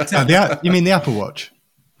 You mean the Apple Watch?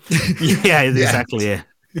 Yeah, exactly, yeah.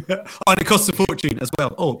 And it costs a fortune as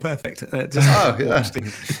well. Oh, perfect.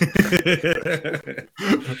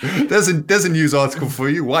 There's a news article for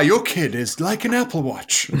you. Why your kid is like an Apple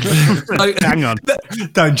Watch. Hang on.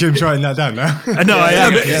 Don't, Jim's writing that down now. No, I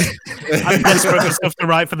am. I'm desperate for stuff to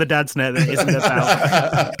write for the Dad's Net that isn't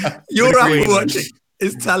about. Your Apple Watch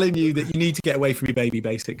is telling you that you need to get away from your baby,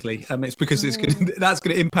 basically. It's because that's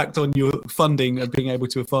going to impact on your funding of being able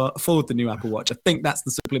to afford the new Apple Watch. I think that's the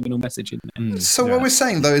subliminal message in there. So what we're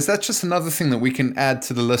saying, though, is that just another thing that we can add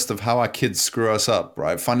to the list of how our kids screw us up,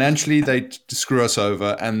 right? Financially, they screw us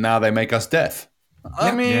over, and now they make us deaf.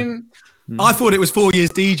 I mean... I thought it was 4 years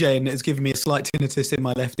DJ and it's giving me a slight tinnitus in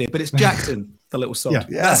my left ear, but it's Jackson, the little sod.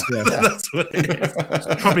 Yeah. That's what it is.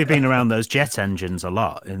 It's probably been around those jet engines a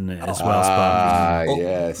lot as well, Sparky.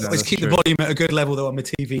 Yes. Always keep the volume at a good level, though, on my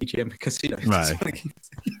TV, Jim, because, Right.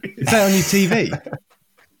 Is that on your TV?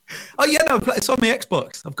 Oh yeah, no, it's on my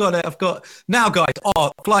Xbox. I've got it. I've got now, guys.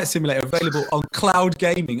 Flight Simulator available on cloud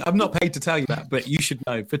gaming. I'm not paid to tell you that, but you should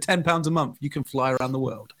know. For £10 a month, you can fly around the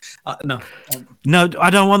world. No, I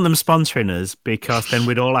don't want them sponsoring us because then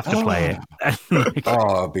we'd all have to play it.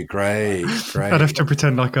 It'd be great. I'd have to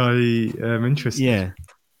pretend like I am interested.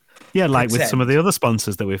 Yeah, like with some of the other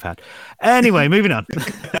sponsors that we've had. Anyway, moving on.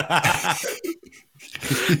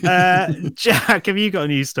 Jack, have you got a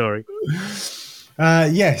news story?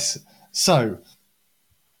 Yes. So,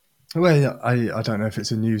 well, I don't know if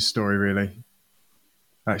it's a news story, really.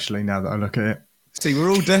 Actually, now that I look at it. See, we're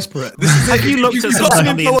all desperate. Have you looked at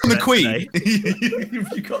something on the Queen?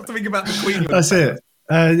 You've got to think about the Queen. That's it.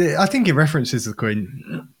 I think it references the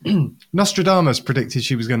Queen. Nostradamus predicted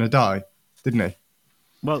she was going to die, didn't he?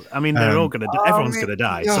 Well, I mean, they're all going to. Everyone's going to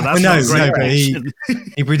die. So that's but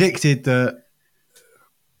he predicted that.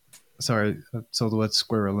 Sorry, I saw the word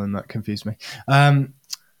squirrel and that confused me.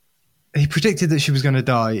 He predicted that she was going to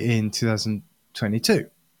die in 2022.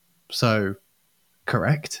 So,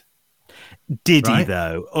 correct. Did he,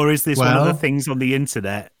 though? Or is this one of the things on the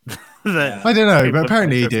internet that... I don't know, but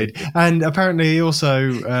apparently he did. And apparently he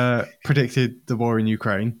also predicted the war in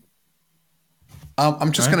Ukraine.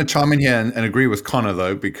 I'm just going to chime in here and agree with Connor,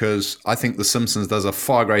 though, because I think The Simpsons does a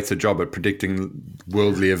far greater job at predicting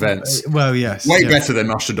worldly events. Well, yes. Way better than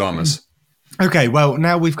Nostradamus. Okay, well,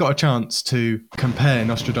 now we've got a chance to compare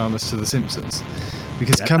Nostradamus to The Simpsons.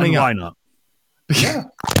 Because coming up... Why not? Yeah.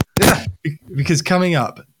 Because coming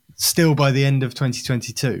up, still by the end of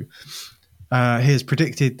 2022, he has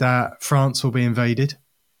predicted that France will be invaded.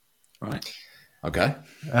 Right. Okay.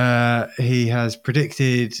 He has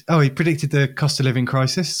predicted... he predicted the cost of living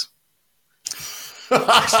crisis.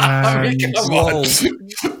 And what else?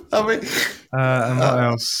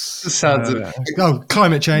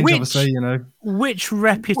 Climate change, obviously, you know. Which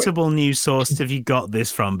reputable news source have you got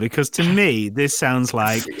this from? Because to me, this sounds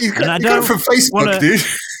like... I don't from Facebook, dude.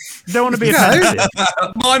 Don't want to be offensive,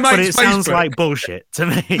 but it sounds like bullshit to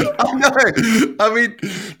me. I mean,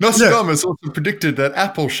 Nostradamus also predicted that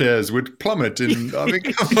Apple shares would plummet. I mean,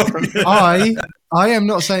 come on. I am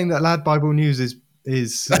not saying that Lad Bible News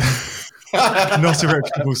is not a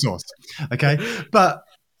reputable source, okay? But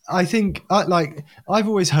I think, I've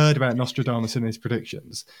always heard about Nostradamus and his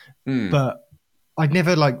predictions, but I'd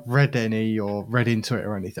never read any or read into it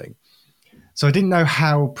or anything. So I didn't know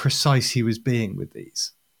how precise he was being with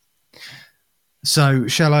these. So,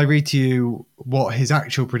 shall I read to you what his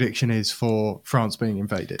actual prediction is for France being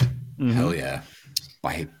invaded? Mm-hmm. Hell yeah.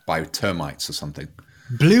 By termites or something.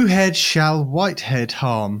 Blue head shall white head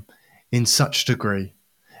harm in such degree,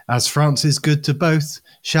 as France is good to both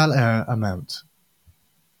shall e'er amount.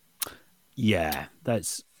 Yeah,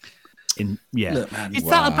 that's... Look, man, is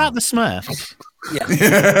that about the Smurfs? Yeah.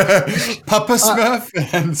 Papa Smurf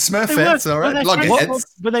and Smurfettes, all right.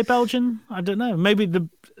 Were they Belgian? I don't know. Maybe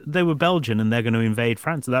they were Belgian and they're going to invade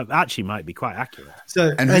France. That actually might be quite accurate.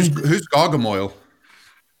 So, and who's Gargamel?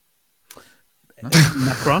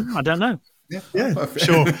 Macron? I don't know. Yeah,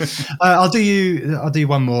 sure. I'll do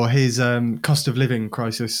one more. His cost of living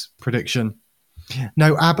crisis prediction.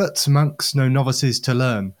 No abbots, monks, no novices to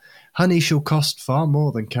learn. Honey shall cost far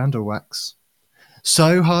more than candle wax.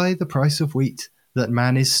 So high the price of wheat that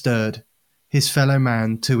man is stirred, his fellow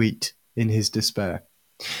man to eat in his despair.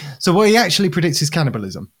 So what he actually predicts is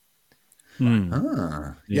cannibalism.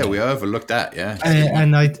 Yeah, we overlooked that, yeah.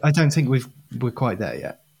 And I don't think we're quite there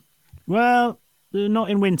yet. Well, not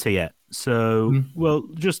in winter yet. So, well,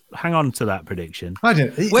 just hang on to that prediction. I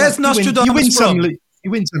don't. Where's Nostradamus from? You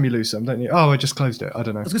win some, you lose some, don't you? Oh, I just closed it. I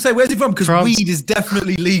don't know. I was going to say, where's he from? Because weed is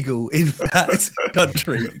definitely legal in that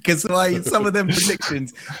country. Because some of them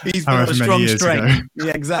predictions, he's got a strong strain.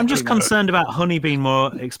 Yeah, exactly. I'm just concerned about honey being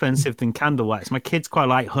more expensive than candle wax. My kids quite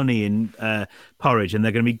like honey in porridge, and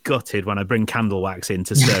they're going to be gutted when I bring candle wax in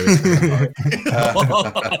to stir it.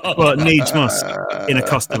 But needs must in a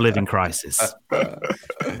cost of living crisis.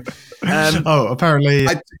 Apparently,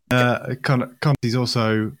 Conte's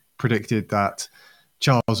also predicted that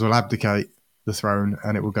Charles will abdicate the throne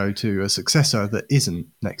and it will go to a successor that isn't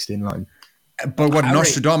next in line. But what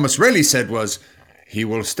Nostradamus really said was he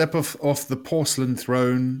will step off the porcelain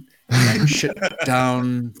throne and shit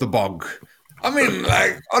down the bog. I mean,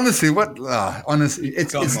 honestly,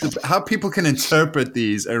 it's how people can interpret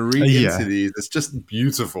these and read into these. It's just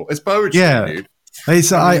beautiful. It's poetry, dude. It's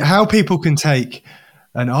how people can take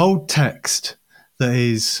an old text that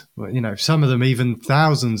is, some of them even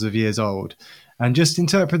thousands of years old, and just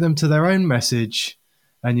interpret them to their own message,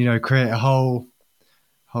 and create a whole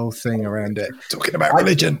whole thing around it. Talking about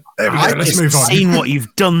religion. There we go. Let's move on. I've seen what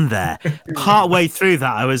you've done there. Partway through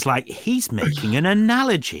that, I was like, he's making an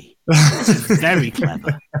analogy. This is very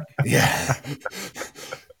clever. Yeah.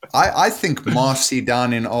 I think Marcy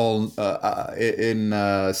down in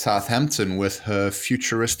Southampton with her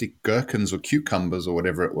futuristic gherkins or cucumbers or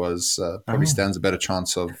whatever it was probably stands a better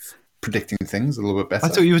chance of predicting things a little bit better. I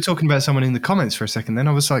thought you were talking about someone in the comments for a second. Then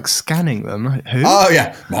I was like scanning them. Like, who? Oh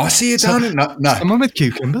yeah, Marcy down in no. Someone with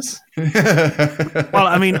cucumbers. Well,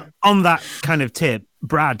 I mean, on that kind of tip,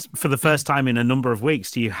 Brad, for the first time in a number of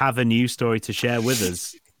weeks, do you have a news story to share with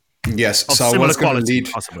us? Yes, so I was going to lead.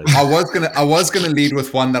 I was going to lead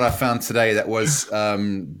with one that I found today that was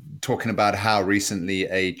talking about how recently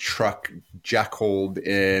a truck jackhauled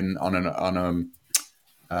in on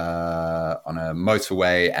a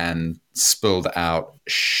motorway and spilled out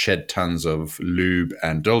shed tons of lube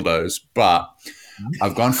and dildos. But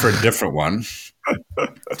I've gone for a different one.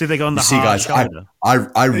 Did they go on the guys? I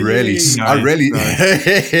really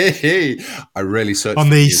searched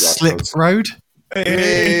on the slip road.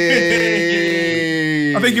 Hey.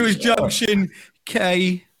 I think it was Junction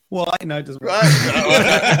K. What? No, it doesn't.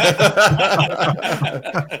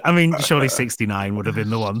 I mean, surely 69 would have been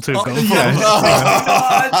the one to have gone for.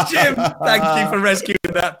 Jim, thank you for rescuing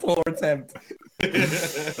that poor attempt.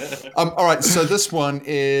 All right, so this one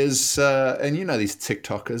is, and you know these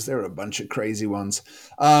TikTokers, they're a bunch of crazy ones.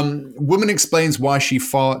 Woman explains why she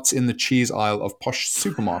farts in the cheese aisle of posh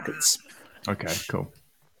supermarkets. Okay, cool.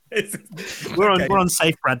 We're on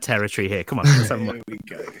safe Brad territory here. Come on, let's have a look. Here we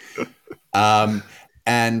go.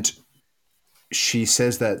 And she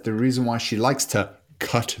says that the reason why she likes to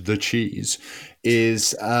cut the cheese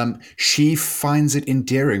is she finds it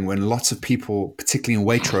endearing when lots of people, particularly in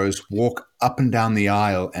Waitrose, walk up and down the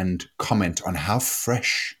aisle and comment on how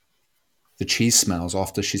fresh the cheese smells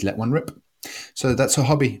after she's let one rip. So that's her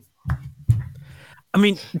hobby. I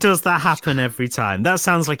mean, does that happen every time? That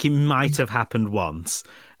sounds like it might have happened once,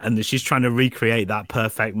 and that she's trying to recreate that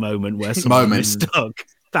perfect moment where someone mistook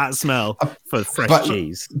that smell for fresh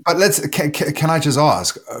cheese. But can I just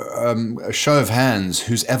ask, a show of hands,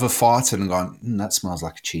 who's ever farted and gone, that smells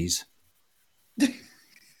like cheese?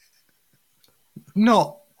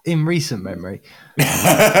 Not in recent memory.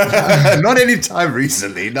 Not any time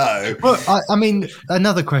recently, no. But I mean,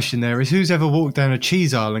 another question there is, who's ever walked down a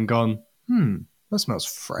cheese aisle and gone, that smells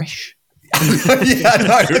fresh? Yeah,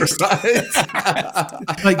 I know,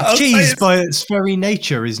 right? Like cheese by its very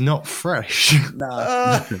nature is not fresh.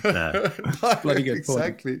 No. Bloody good point.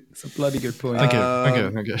 Exactly. It's a bloody good point.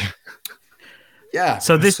 Thank you. Yeah.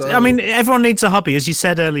 So I mean, everyone needs a hobby. As you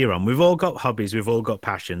said earlier on, we've all got hobbies. We've all got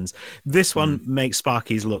passions. This one makes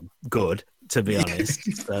Sparky's look good, to be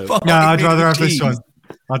honest. So. No, I'd rather have this one.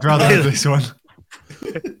 I'd rather have this one.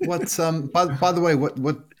 What? By the way, what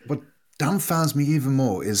dumbfounds me even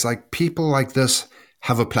more is like people like this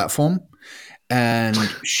have a platform, and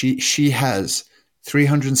she has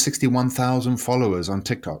 361,000 followers on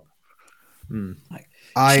TikTok.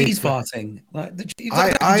 Cheese farting. Like did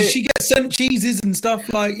she get sent cheeses and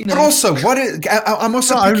stuff like, you know? But also,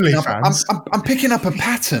 I'm picking up a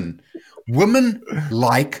pattern. Women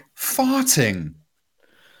like farting.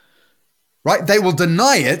 Right? They will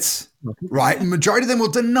deny it. Right? The majority of them will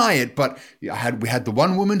deny it. But we had the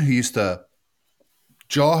one woman who used to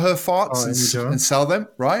jar her farts and sell them,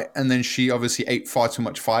 right? And then she obviously ate far too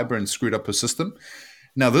much fiber and screwed up her system.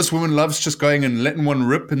 Now this woman loves just going and letting one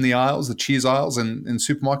rip in the aisles, the cheese aisles in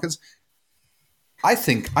supermarkets. I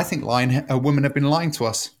think women have been lying to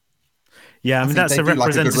us. Yeah, I mean, that's a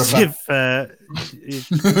representative. That's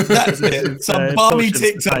it. Some balmy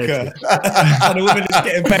TikToker, and a woman is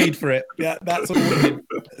getting paid for it. Yeah, that's all women.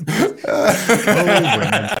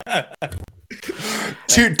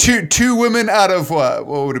 Two women out of what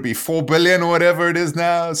would it be, 4 billion or whatever it is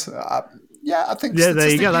now. So, yeah, I think. Yeah, there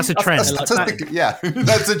you go. That's a trend. Yeah,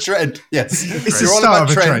 that's a trend. Yes, it's the start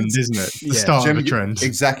of a trend, isn't it? The start of a trend.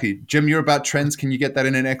 Exactly, Jim. You're about trends. Can you get that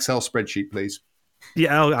in an Excel spreadsheet, please?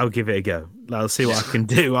 Yeah, I'll give it a go. I'll see what I can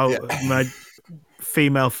do. My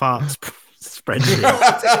female farts spreadsheet.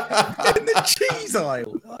 In the cheese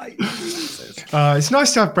aisle. It's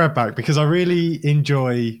nice to have Brad back because I really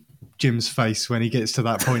enjoy Jim's face when he gets to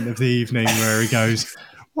that point of the evening where he goes,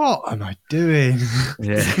 "What am I doing?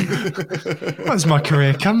 Yeah. What has my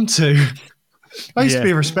career come to? I used to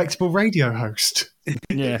be a respectable radio host."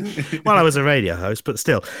 Yeah. Well, I was a radio host, but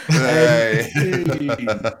still.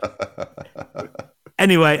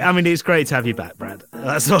 Anyway, I mean, it's great to have you back, Brad.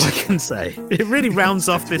 That's all I can say. It really rounds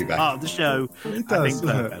off this part of the show, I think,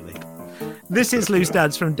 perfectly. This is Loose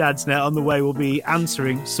Dads from Dadsnet. On the way, we'll be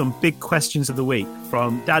answering some big questions of the week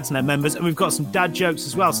from Dadsnet members, and we've got some dad jokes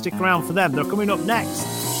as well. Stick around for them. They're coming up next.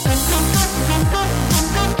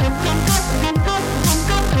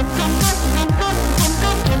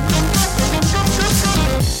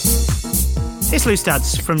 It's Loose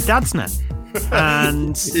Dads from Dadsnet.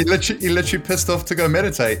 And he literally pissed off to go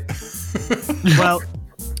meditate. Well,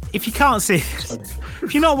 if you can't see,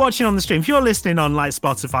 if you're not watching on the stream, if you're listening on like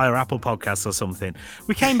Spotify or Apple Podcasts or something,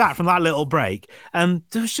 we came back from that little break and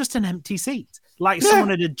there was just an empty seat. Like someone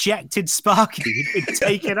had ejected Sparky, he'd been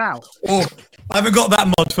taken out. Oh, I haven't got that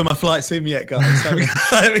mod for my flight sim yet, guys.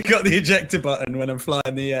 I haven't got the ejector button when I'm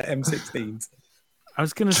flying the M16s. I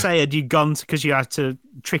was going to say, had you gone because you had to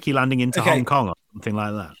tricky landing into Hong Kong or something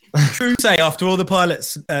like that? True say, after all the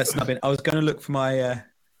pilots snubbing, I was going to look for my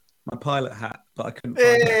my pilot hat, but I couldn't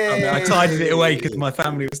find it. I tidied it away because my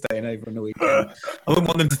family was staying over on the weekend. I wouldn't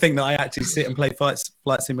want them to think that I actually sit and play Flight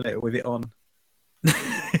Simulator with it on.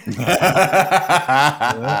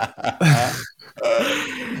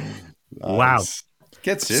 Wow.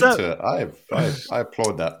 Gets into it. I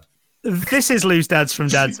applaud that. This is Loose Dads from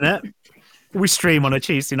Dadsnet. We stream on a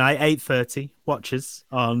Tuesday night, 8:30. Watchers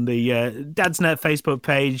on the Dadsnet Facebook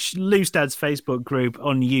page, Loose Dads Facebook group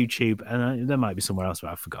on YouTube, and there might be somewhere else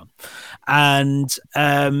where I've forgotten. And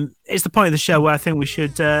it's the point of the show where I think we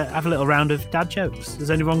should have a little round of dad jokes.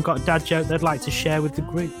 Has anyone got a dad joke they'd like to share with the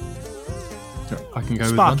group? I can go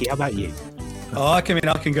Sparky, with how about you? Oh, I can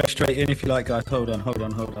go straight in if you like, guys. Hold on.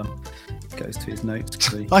 Goes to his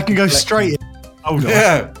notes. I can go straight in. Hold on.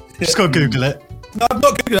 Yeah. Just got to Google it. No, I've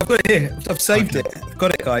not Googled it. I've got it here. I've saved it. I've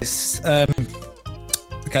got it, guys.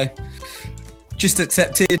 Okay. Just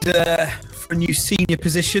accepted for a new senior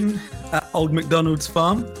position at Old McDonald's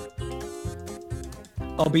farm.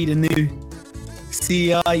 I'll be the new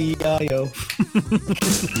CIO.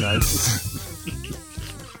 Nice.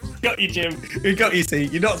 Got you, Jim. We got you, see.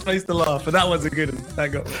 You're not supposed to laugh, but that was a good one.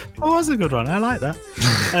 That got me. Oh, that was a good one. I like that.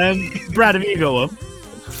 Brad, have you got one?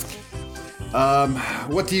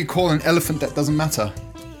 What do you call an elephant that doesn't matter?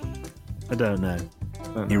 I don't know.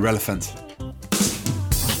 Irrelevant.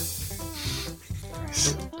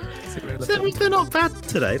 They're not bad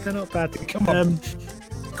today. They're not bad. Come on,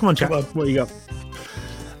 Jack. What you got?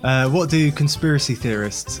 What do conspiracy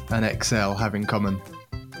theorists and Excel have in common?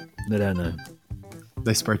 They don't know.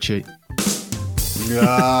 They spreadsheet.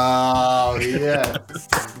 Oh, yes.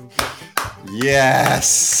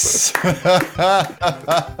 Yes.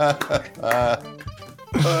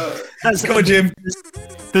 Come on, Jim.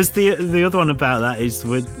 There's the other one about that is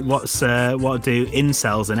with what do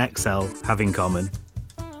incels and Excel have in common?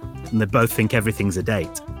 And they both think everything's a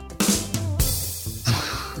date.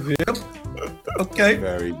 Yep. Okay.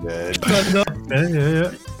 Very good.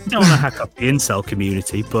 Yeah. Don't want to hack up the incel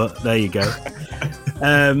community, but there you go.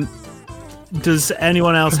 Does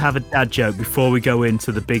anyone else have a dad joke before we go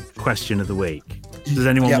into the big question of the week? Does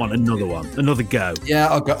anyone want another one? Another go? Yeah,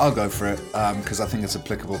 I'll go for it because I think it's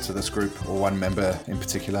applicable to this group or one member in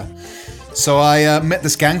particular. So I met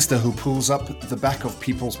this gangster who pulls up the back of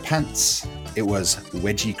people's pants. It was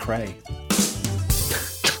Wedgie Cray.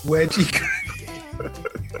 Wedgie Cray.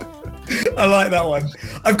 I like that one.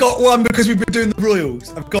 I've got one because we've been doing the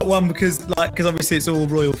royals. I've got one because obviously it's all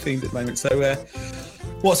royal themed at the moment. So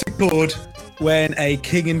what's it called when a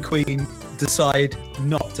king and queen decide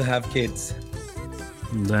not to have kids?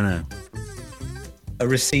 I don't know. A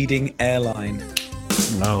receding airline.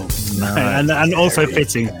 No. And also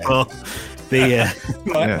fitting for the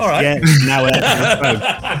all right. Yeah, now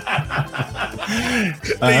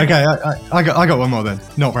okay, I got one more then.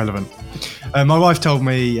 Not relevant. My wife told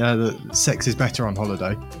me that sex is better on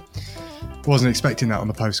holiday. Wasn't expecting that on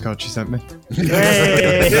the postcard she sent me.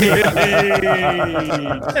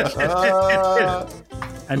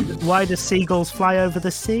 And why do seagulls fly over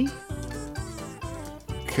the sea?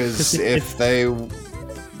 Because if they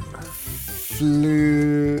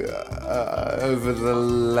flew over the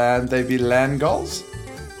land, they'd be land gulls?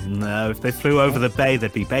 No, if they flew over the bay,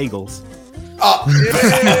 they'd be bagels. Oh.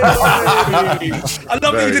 I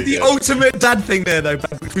love that you did the ultimate dad thing there, though,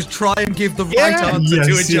 which was try and give the right answer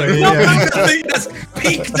to a joke. Yeah. That's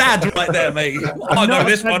peak dad right there, mate. I know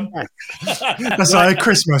this one. That's like at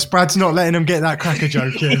Christmas. Brad's not letting him get that cracker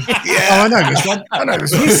joke in. Yeah. Oh, I know this one.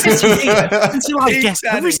 Until I guess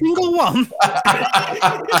every single one.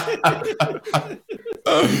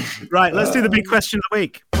 Right, let's do the big question of the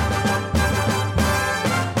week.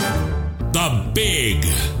 The big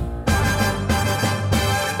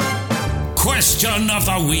question of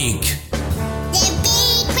the week. The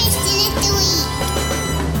big question of the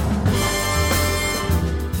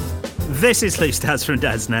week. This is Loose Dads from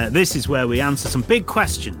Dadsnet. This is where we answer some big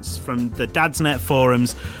questions from the Dadsnet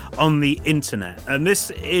forums on the internet. And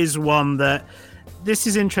this is one that, this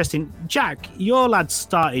is interesting. Jack, your lad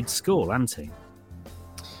started school, hasn't he?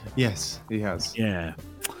 Yes, he has. Yeah.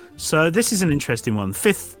 So this is an interesting one.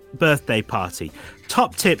 5th birthday party.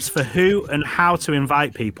 Top tips for who and how to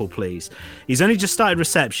invite people, please. He's only just started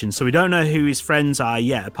reception, so we don't know who his friends are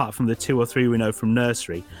yet, apart from the 2 or 3 we know from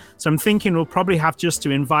nursery. So I'm thinking we'll probably have just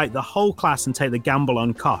to invite the whole class and take the gamble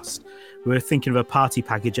on cost. We're thinking of a party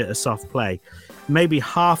package at a soft play. Maybe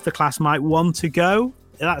half the class might want to go.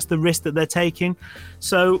 That's the risk that they're taking.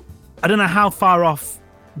 So I don't know how far off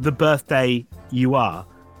the birthday you are,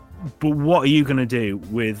 but what are you going to do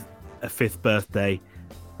with a 5th birthday?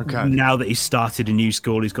 Okay. Now that he's started a new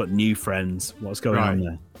school, he's got new friends. What's going on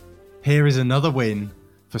there? Here is another win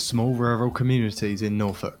for small rural communities in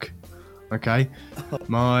Norfolk. Okay.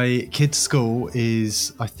 My kid's school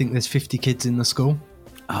is, I think there's 50 kids in the school.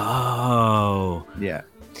 Oh. Yeah.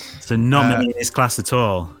 So not many in his class at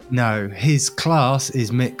all. No, his class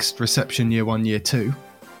is mixed reception year 1, year 2.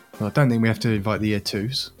 Well, I don't think we have to invite the year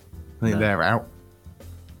 2s. I think they're out.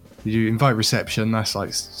 You invite reception, that's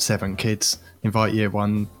like 7 kids. Invite year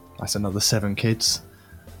 1, that's another 7 kids.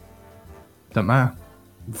 Don't matter.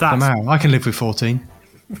 Don't matter. I can live with 14.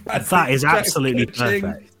 That is absolutely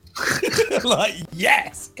perfect. Like,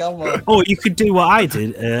 yes, come on. Or you could do what I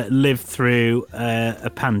did, live through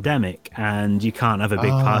a pandemic, and you can't have a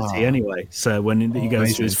big party anyway. So when he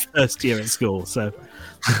goes through his first year at school, so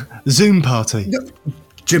Zoom party.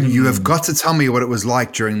 Jim, you have got to tell me what it was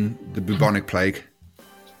like during the bubonic plague.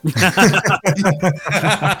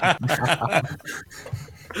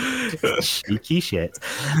 Cheeky shit.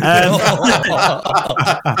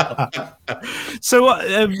 So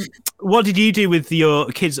what did you do with your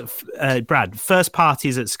kids, Brad? First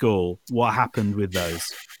parties at school, what happened with those?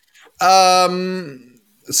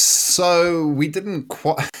 So we didn't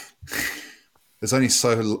quite. There's only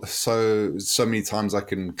so many times I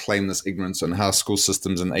can claim this ignorance on how school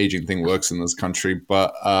systems and aging thing works in this country,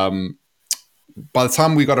 but by the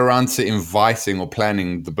time we got around to inviting or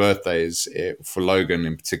planning the birthdays for Logan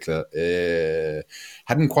in particular,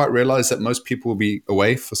 hadn't quite realized that most people will be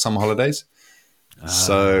away for summer holidays.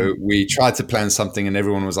 So we tried to plan something and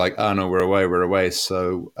everyone was like, oh no, we're away.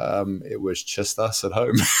 So it was just us at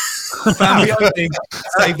home. Family only.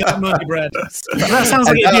 Save that money, Brad. That sounds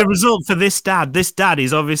like it'd be a result for this dad. This dad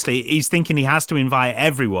is obviously, he's thinking he has to invite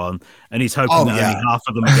everyone and he's hoping that only half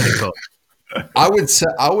of them are going to cook. I would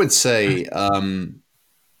say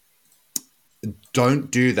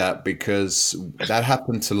don't do that, because that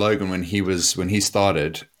happened to Logan when he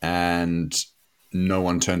started and no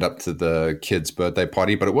one turned up to the kid's birthday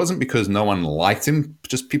party. But it wasn't because no one liked him,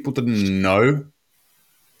 just people didn't know.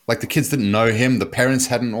 Like the kids didn't know him. The parents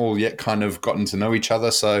hadn't all yet kind of gotten to know each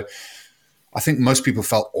other. So I think most people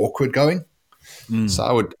felt awkward going. So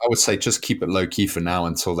I would say just keep it low key for now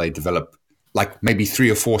until they develop like maybe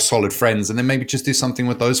 3 or 4 solid friends, and then maybe just do something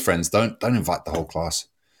with those friends. Don't invite the whole class.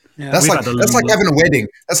 Yeah, that's like having a wedding.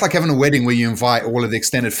 That's like having a wedding where you invite all of the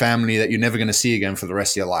extended family that you're never going to see again for the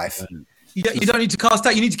rest of your life. You don't need to cast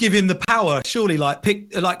out. You need to give him the power. Surely, like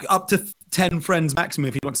pick like up to 10 friends maximum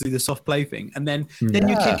if he wants to do the soft play thing, and then your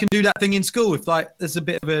kid can do that thing in school. If like there's a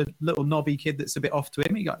bit of a little knobby kid that's a bit off to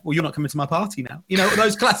him, you go, well, you're not coming to my party now. You know,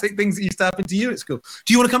 those classic things that used to happen to you at school.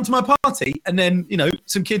 Do you want to come to my party? And then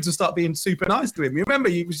some kids will start being super nice to him. You remember,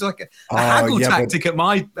 it was like a haggle tactic at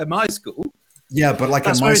my school. Yeah, but like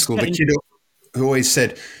at my school, the kid who always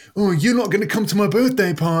said, "Oh, you're not going to come to my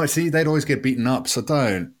birthday party," they'd always get beaten up. So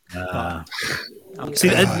don't. Okay. See,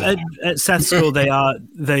 at Seth's school, they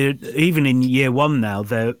even in year 1 now.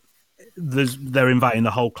 They're inviting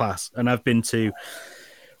the whole class, and I've been to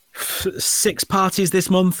 6 parties this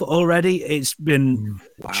month already. It's been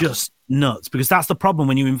just nuts, because that's the problem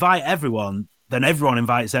when you invite everyone. Then everyone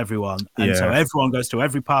invites everyone, and so everyone goes to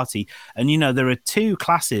every party. And there are 2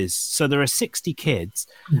 classes, so there are 60 kids,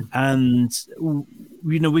 and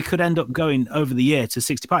we could end up going over the year to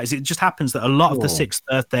 60 parties. It just happens that a lot of the 6th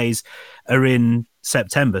birthdays are in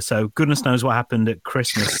September, so goodness knows what happened at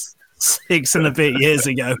Christmas 6 and a bit years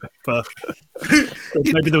ago. But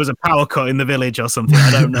maybe there was a power cut in the village or something.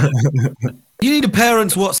 I don't know. You need a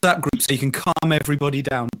parents' WhatsApp group so you can calm everybody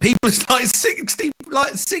down. People, it's like 60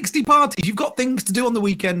 parties. You've got things to do on the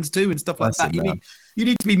weekends too and stuff like that. You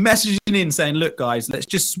need to be messaging in saying, look, guys, let's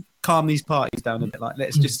just calm these parties down a bit. Like,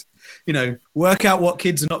 let's just, work out what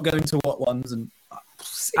kids are not going to what ones and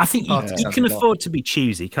I think you can afford to be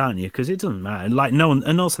choosy, can't you? Because it doesn't matter. Like no one,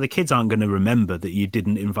 and also the kids aren't going to remember that you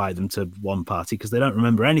didn't invite them to one party because they don't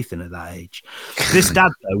remember anything at that age. This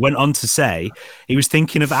dad though went on to say he was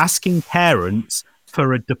thinking of asking parents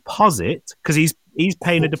for a deposit because he's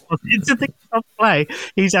paying a deposit to the play.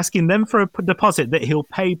 He's asking them for a deposit that he'll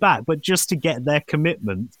pay back, but just to get their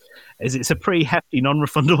commitment, as it's a pretty hefty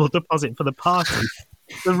non-refundable deposit for the party.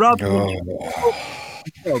 So rather than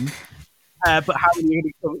but how are you going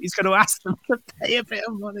to come? He's going to ask them to pay a bit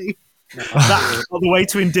of money. That's the way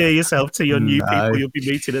to endear yourself to your new people you'll be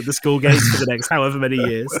meeting at the school gates for the next however many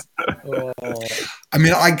years. I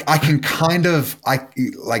mean, I can kind of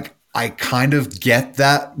get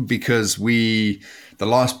that because the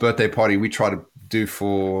last birthday party we tried to do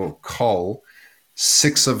for Cole,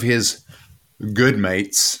 6 of his good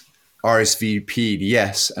mates RSVP'd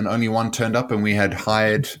yes, and only one turned up, and we had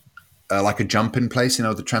hired like a jump-in place, the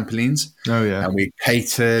trampolines. Oh yeah. And we paid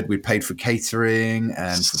for catering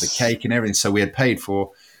and for the cake and everything. So we had paid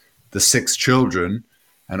for the 6 children,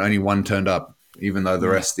 and only one turned up, even though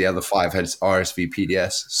the other 5 had RSVP'd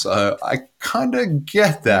yes. So I kind of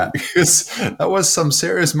get that because that was some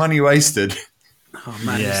serious money wasted. Oh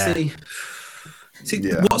man, you see,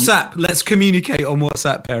 WhatsApp. Let's communicate on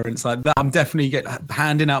WhatsApp, parents. Like that, I'm definitely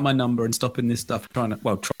handing out my number and stopping this stuff.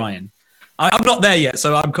 Trying. I'm not there yet,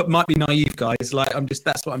 so I might be naive, guys. Like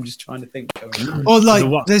that's what I'm just trying to think. Or like,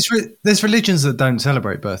 there's religions that don't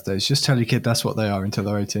celebrate birthdays. Just tell your kid that's what they are until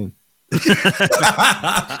they're 18. That's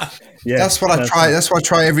what I try. That's what I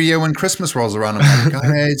try every year when Christmas rolls around. I'm like,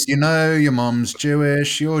 guys, your mom's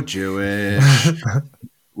Jewish, you're Jewish.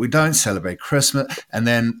 We don't celebrate Christmas, and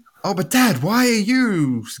then. Oh, but Dad, why are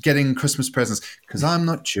you getting Christmas presents? Because I'm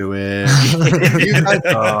not Jewish. You guys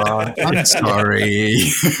are. I'm sorry.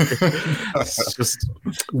 It's just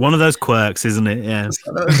one of those quirks, isn't it? Yeah.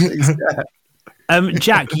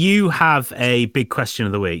 Jack, you have a big question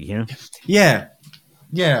of the week, yeah?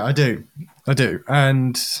 Yeah, I do.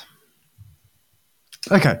 And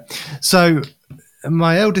okay, so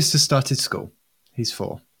my eldest has started school. He's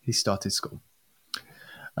 4. He started school.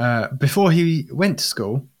 Before he went to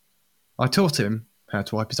school, I taught him how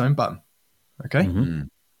to wipe his own bum. Okay? Mm-hmm.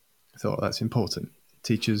 I thought that's important.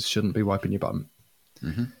 Teachers shouldn't be wiping your bum.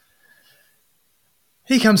 Mm-hmm.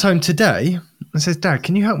 He comes home today and says, Dad,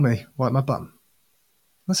 can you help me wipe my bum?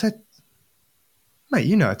 I said, mate,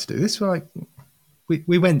 you know how to do this. We're like,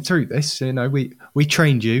 we went through this. We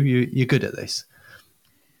trained you. You're good at this.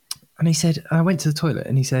 And he said, I went to the toilet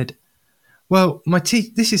and he said, well,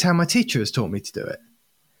 this is how my teacher has taught me to do it.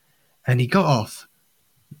 And he got off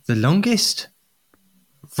the longest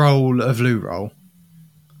roll of loo roll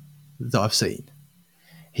that I've seen.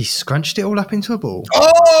 He scrunched it all up into a ball.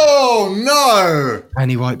 Oh, no! And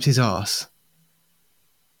he wiped his arse.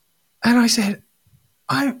 And I said,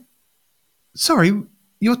 I'm sorry,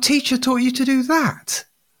 your teacher taught you to do that?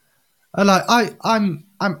 I'm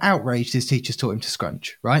outraged his teachers taught him to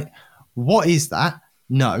scrunch, right? What is that?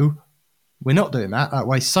 No, we're not doing that. That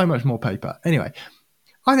wastes so much more paper. Anyway,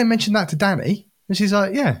 I then mentioned that to Danny, and she's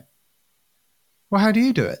like, yeah. Well, how do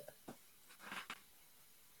you do it?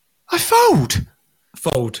 I fold.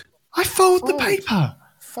 I fold the paper.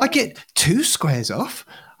 I get 2 squares off.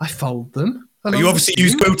 I fold them. You obviously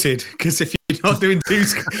use quilted, because if you're not doing 2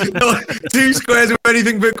 squares of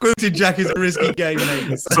anything but quilted, Jack, is a risky game,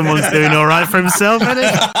 mate. Someone's doing all right for himself, isn't he?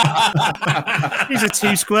 He's a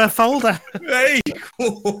 2-square folder. Hey.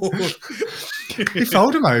 You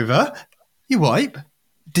fold them over, you wipe,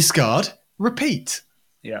 discard, repeat.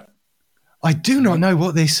 Yeah. I do not know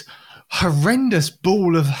what this horrendous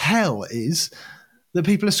ball of hell is that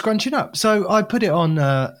people are scrunching up. So I put it on.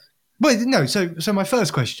 So my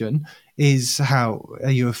first question is: how are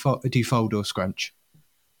you? Do you fold or scrunch?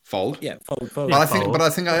 Fold. Yeah, fold. But I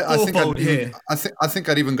think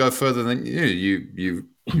I'd even go further than you.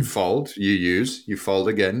 You fold, you use, you fold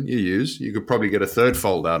again, you use. You could probably get a 3rd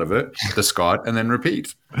fold out of it, discard, and then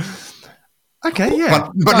repeat. Okay, yeah,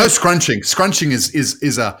 but no scrunching. Scrunching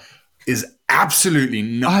is absolutely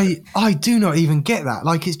not. I do not even get that.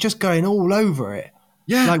 Like, it's just going all over it.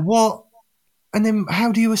 Yeah. Like, what? And then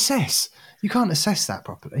how do you assess? You can't assess that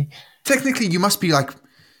properly. Technically, you must be like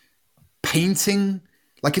painting.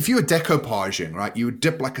 Like if you were decoupaging, right? You would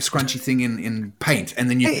dip like a scrunchy thing in paint, and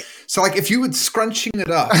then you. So like if you were scrunching it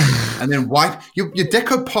up and then wipe, you're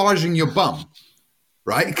decoupaging your bum.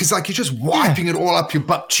 Right, because like you're just wiping it all up your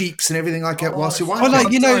butt cheeks and everything like that whilst you're wiping. Well,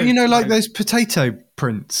 like you know, like those potato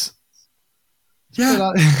prints. Yeah, so,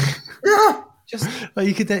 like, yeah. Just like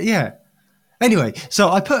you could, yeah. Anyway, so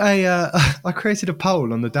I put I created a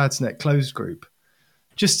poll on the Dad's Net closed group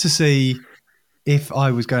just to see if I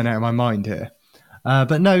was going out of my mind here.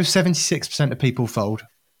 But no, 76% of people fold.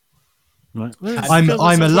 Right. I'm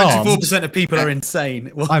alarmed. 24% of people are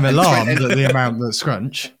insane. I'm alarmed at the amount that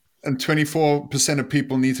scrunch. And 24% of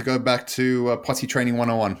people need to go back to potty training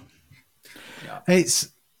 101. It's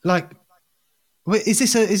like, wait, is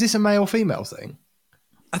this a male female thing?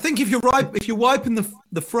 I think if you're wiping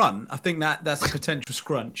the front, I think that's a potential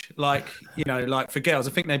scrunch. Like, you know, like for girls,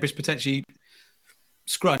 I think they just potentially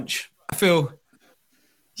scrunch. I feel.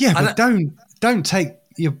 Yeah, but don't take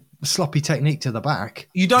your sloppy technique to the back.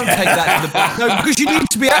 You don't take that to the back. No, because you need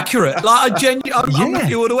to be accurate. Like I'm with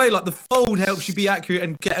you all the way. Like the fold helps you be accurate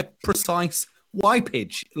and get a precise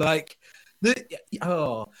wipage. Like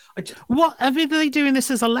what are they doing this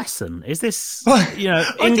as a lesson? Is this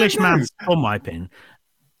English maths on wiping?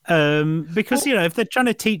 Because if they're trying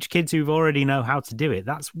to teach kids who already know how to do it,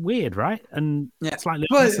 that's weird, right? And it's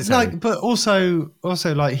like, but also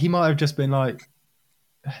like he might have just been like,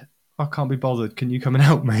 I can't be bothered. Can you come and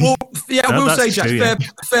help me? Well, yeah, I will say, Jack,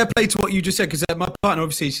 fair play to what you just said, because my partner,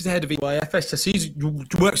 obviously, she's the head of EYFS, so she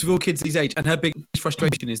works with all kids these age, and her big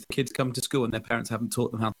frustration is the kids come to school and their parents haven't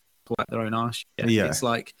taught them how to wipe their own arse yet. Yeah. It's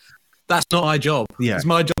like, that's not my job. Yeah. It's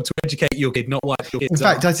my job to educate your kid, not wipe your kid's In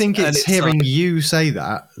fact, arse. I think it's hearing you say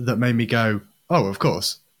that made me go, oh, of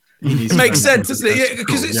course. It makes sense, doesn't it?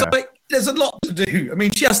 Because it's like, there's a lot to do. I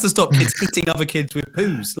mean, she has to stop kids hitting other kids with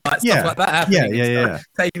poos, like stuff like that happening.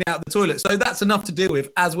 Taking it out of the toilet. So that's enough to deal with,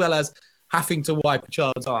 as well as having to wipe a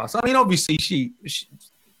child's arse. I mean, obviously,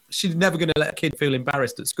 she's never going to let a kid feel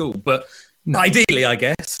embarrassed at school, but ideally, I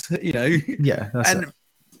guess, Yeah, that's it.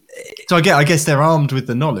 So I guess they're armed with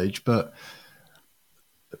the knowledge, but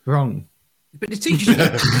wrong. But the teacher's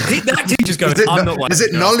going, I'm not wiping. Is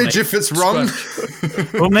it knowledge if it's wrong?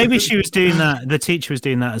 Well, maybe she was doing that. The teacher was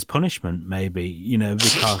doing that as punishment, maybe,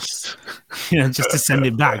 because, just to send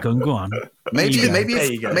it back and go on. Maybe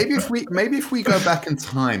if we go back in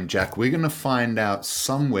time, Jack, we're going to find out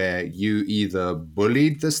somewhere you either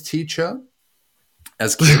bullied this teacher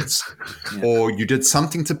as kids, or you did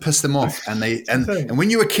something to piss them off, and when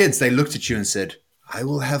you were kids, they looked at you and said, "I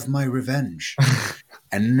will have my revenge."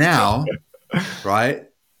 And now, right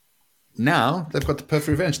now, they've got the perfect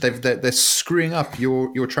revenge. They're screwing up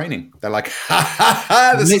your training. They're like,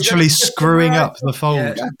 literally screwing up the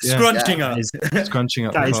fold, scrunching up. Scrunching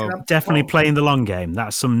up. That is definitely playing the long game.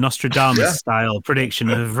 That's some Nostradamus style prediction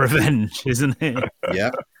of revenge, isn't it? Yeah.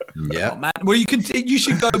 Oh, man. Well, you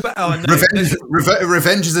should go back. Oh, no.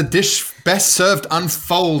 Revenge is a dish best served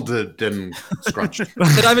unfolded and scrunched.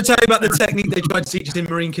 Did I ever tell you about the technique they tried to teach us in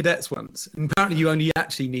Marine Cadets once? And apparently, you only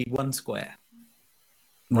actually need one square.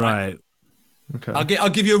 Right. Okay. I'll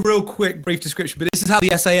give you a real quick, brief description, but this is how the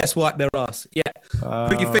SAS wipe their ass. Yeah.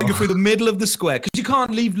 Put your finger through the middle of the square, because you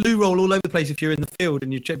can't leave loo roll all over the place if you're in the field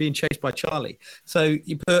and you're being chased by Charlie. So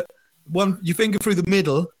you put your finger through the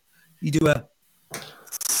middle, you do a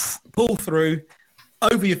pull through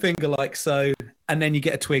over your finger like so, and then you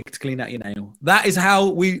get a twig to clean out your nail. That's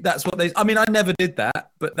what they, I mean, I never did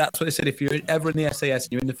that, but that's what they said. If you're ever in the SAS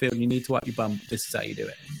and you're in the field and you need to wipe your bum, this is how you do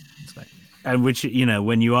it. So. And which,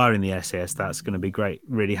 when you are in the SAS, that's going to be great,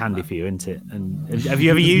 really handy for you, isn't it? And have you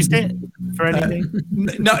ever used it for anything?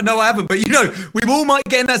 No, I haven't. But we all might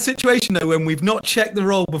get in that situation though when we've not checked the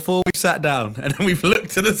roll before we sat down, and then we've looked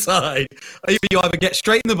to the side. You either get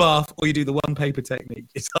straight in the bath or you do the one paper technique.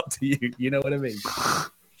 It's up to you. You know what I mean?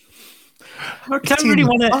 I don't really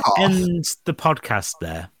want to end the podcast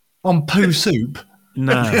there on poo soup.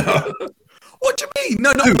 No. What do you mean?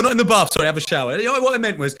 No, not in the bath. Sorry, have a shower. What I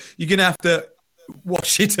meant was you're going to have to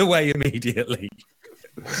wash it away immediately.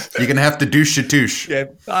 You're going to have to douche your douche. Yeah,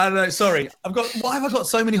 I don't know. Sorry. Why have I got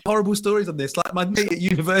so many horrible stories on this? Like my mate at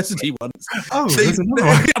university once. Oh,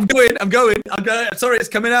 I'm going. Sorry, it's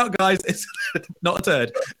coming out, guys. It's not a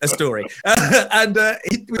turd, a story. And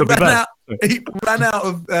he ran out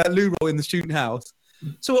of loo roll in the student house.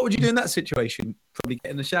 So what would you do in that situation? Probably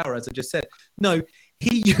get in the shower, as I just said. No,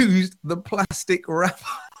 he used the plastic wrapper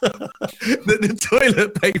that the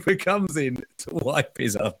toilet paper comes in to wipe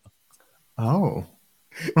his arm. Oh.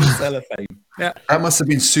 Cellophane. Yeah. That must have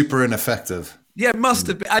been super ineffective. Yeah, it must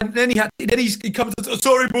have been. And then he comes to,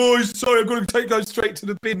 sorry, boys. Sorry, I'm going to go straight to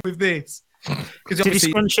the bin with this. Did he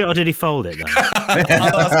scrunch it or did he fold it?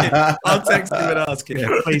 I'll ask him. I'll text him and ask him.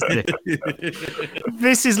 Yeah, please do.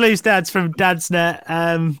 This is Loose Dads from Dadsnet.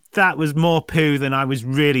 That was more poo than I was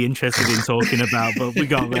really interested in talking about, but we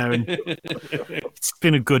got there, and it's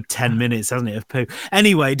been a good 10 minutes, hasn't it, of poo?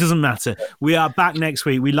 Anyway, it doesn't matter. We are back next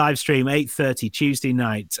week. We live stream 8:30 Tuesday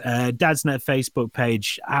night. Dadsnet Facebook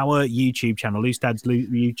page, our YouTube channel, Loose Dads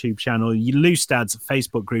YouTube channel, Loose Dads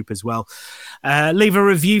Facebook group as well. Leave a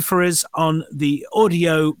review for us on on the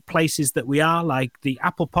audio places that we are, like the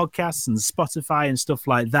Apple Podcasts and Spotify and stuff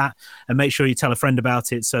like that. And make sure you tell a friend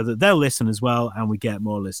about it so that they'll listen as well and we get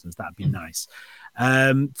more listeners. That'd be nice.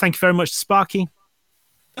 Thank you very much to Sparky.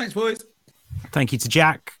 Thanks, boys. Thank you to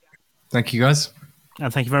Jack. Thank you, guys.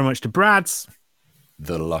 And thank you very much to Brad.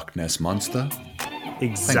 The Loch Ness Monster.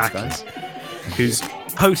 Exactly. Thanks, guys. Who's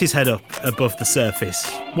poked his head up above the surface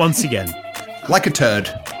once again. Like a turd.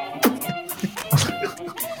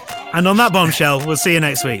 And on that bombshell, we'll see you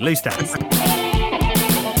next week. Loose Dads.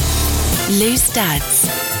 Loose Dads,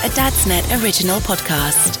 a Dadsnet original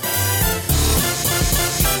podcast.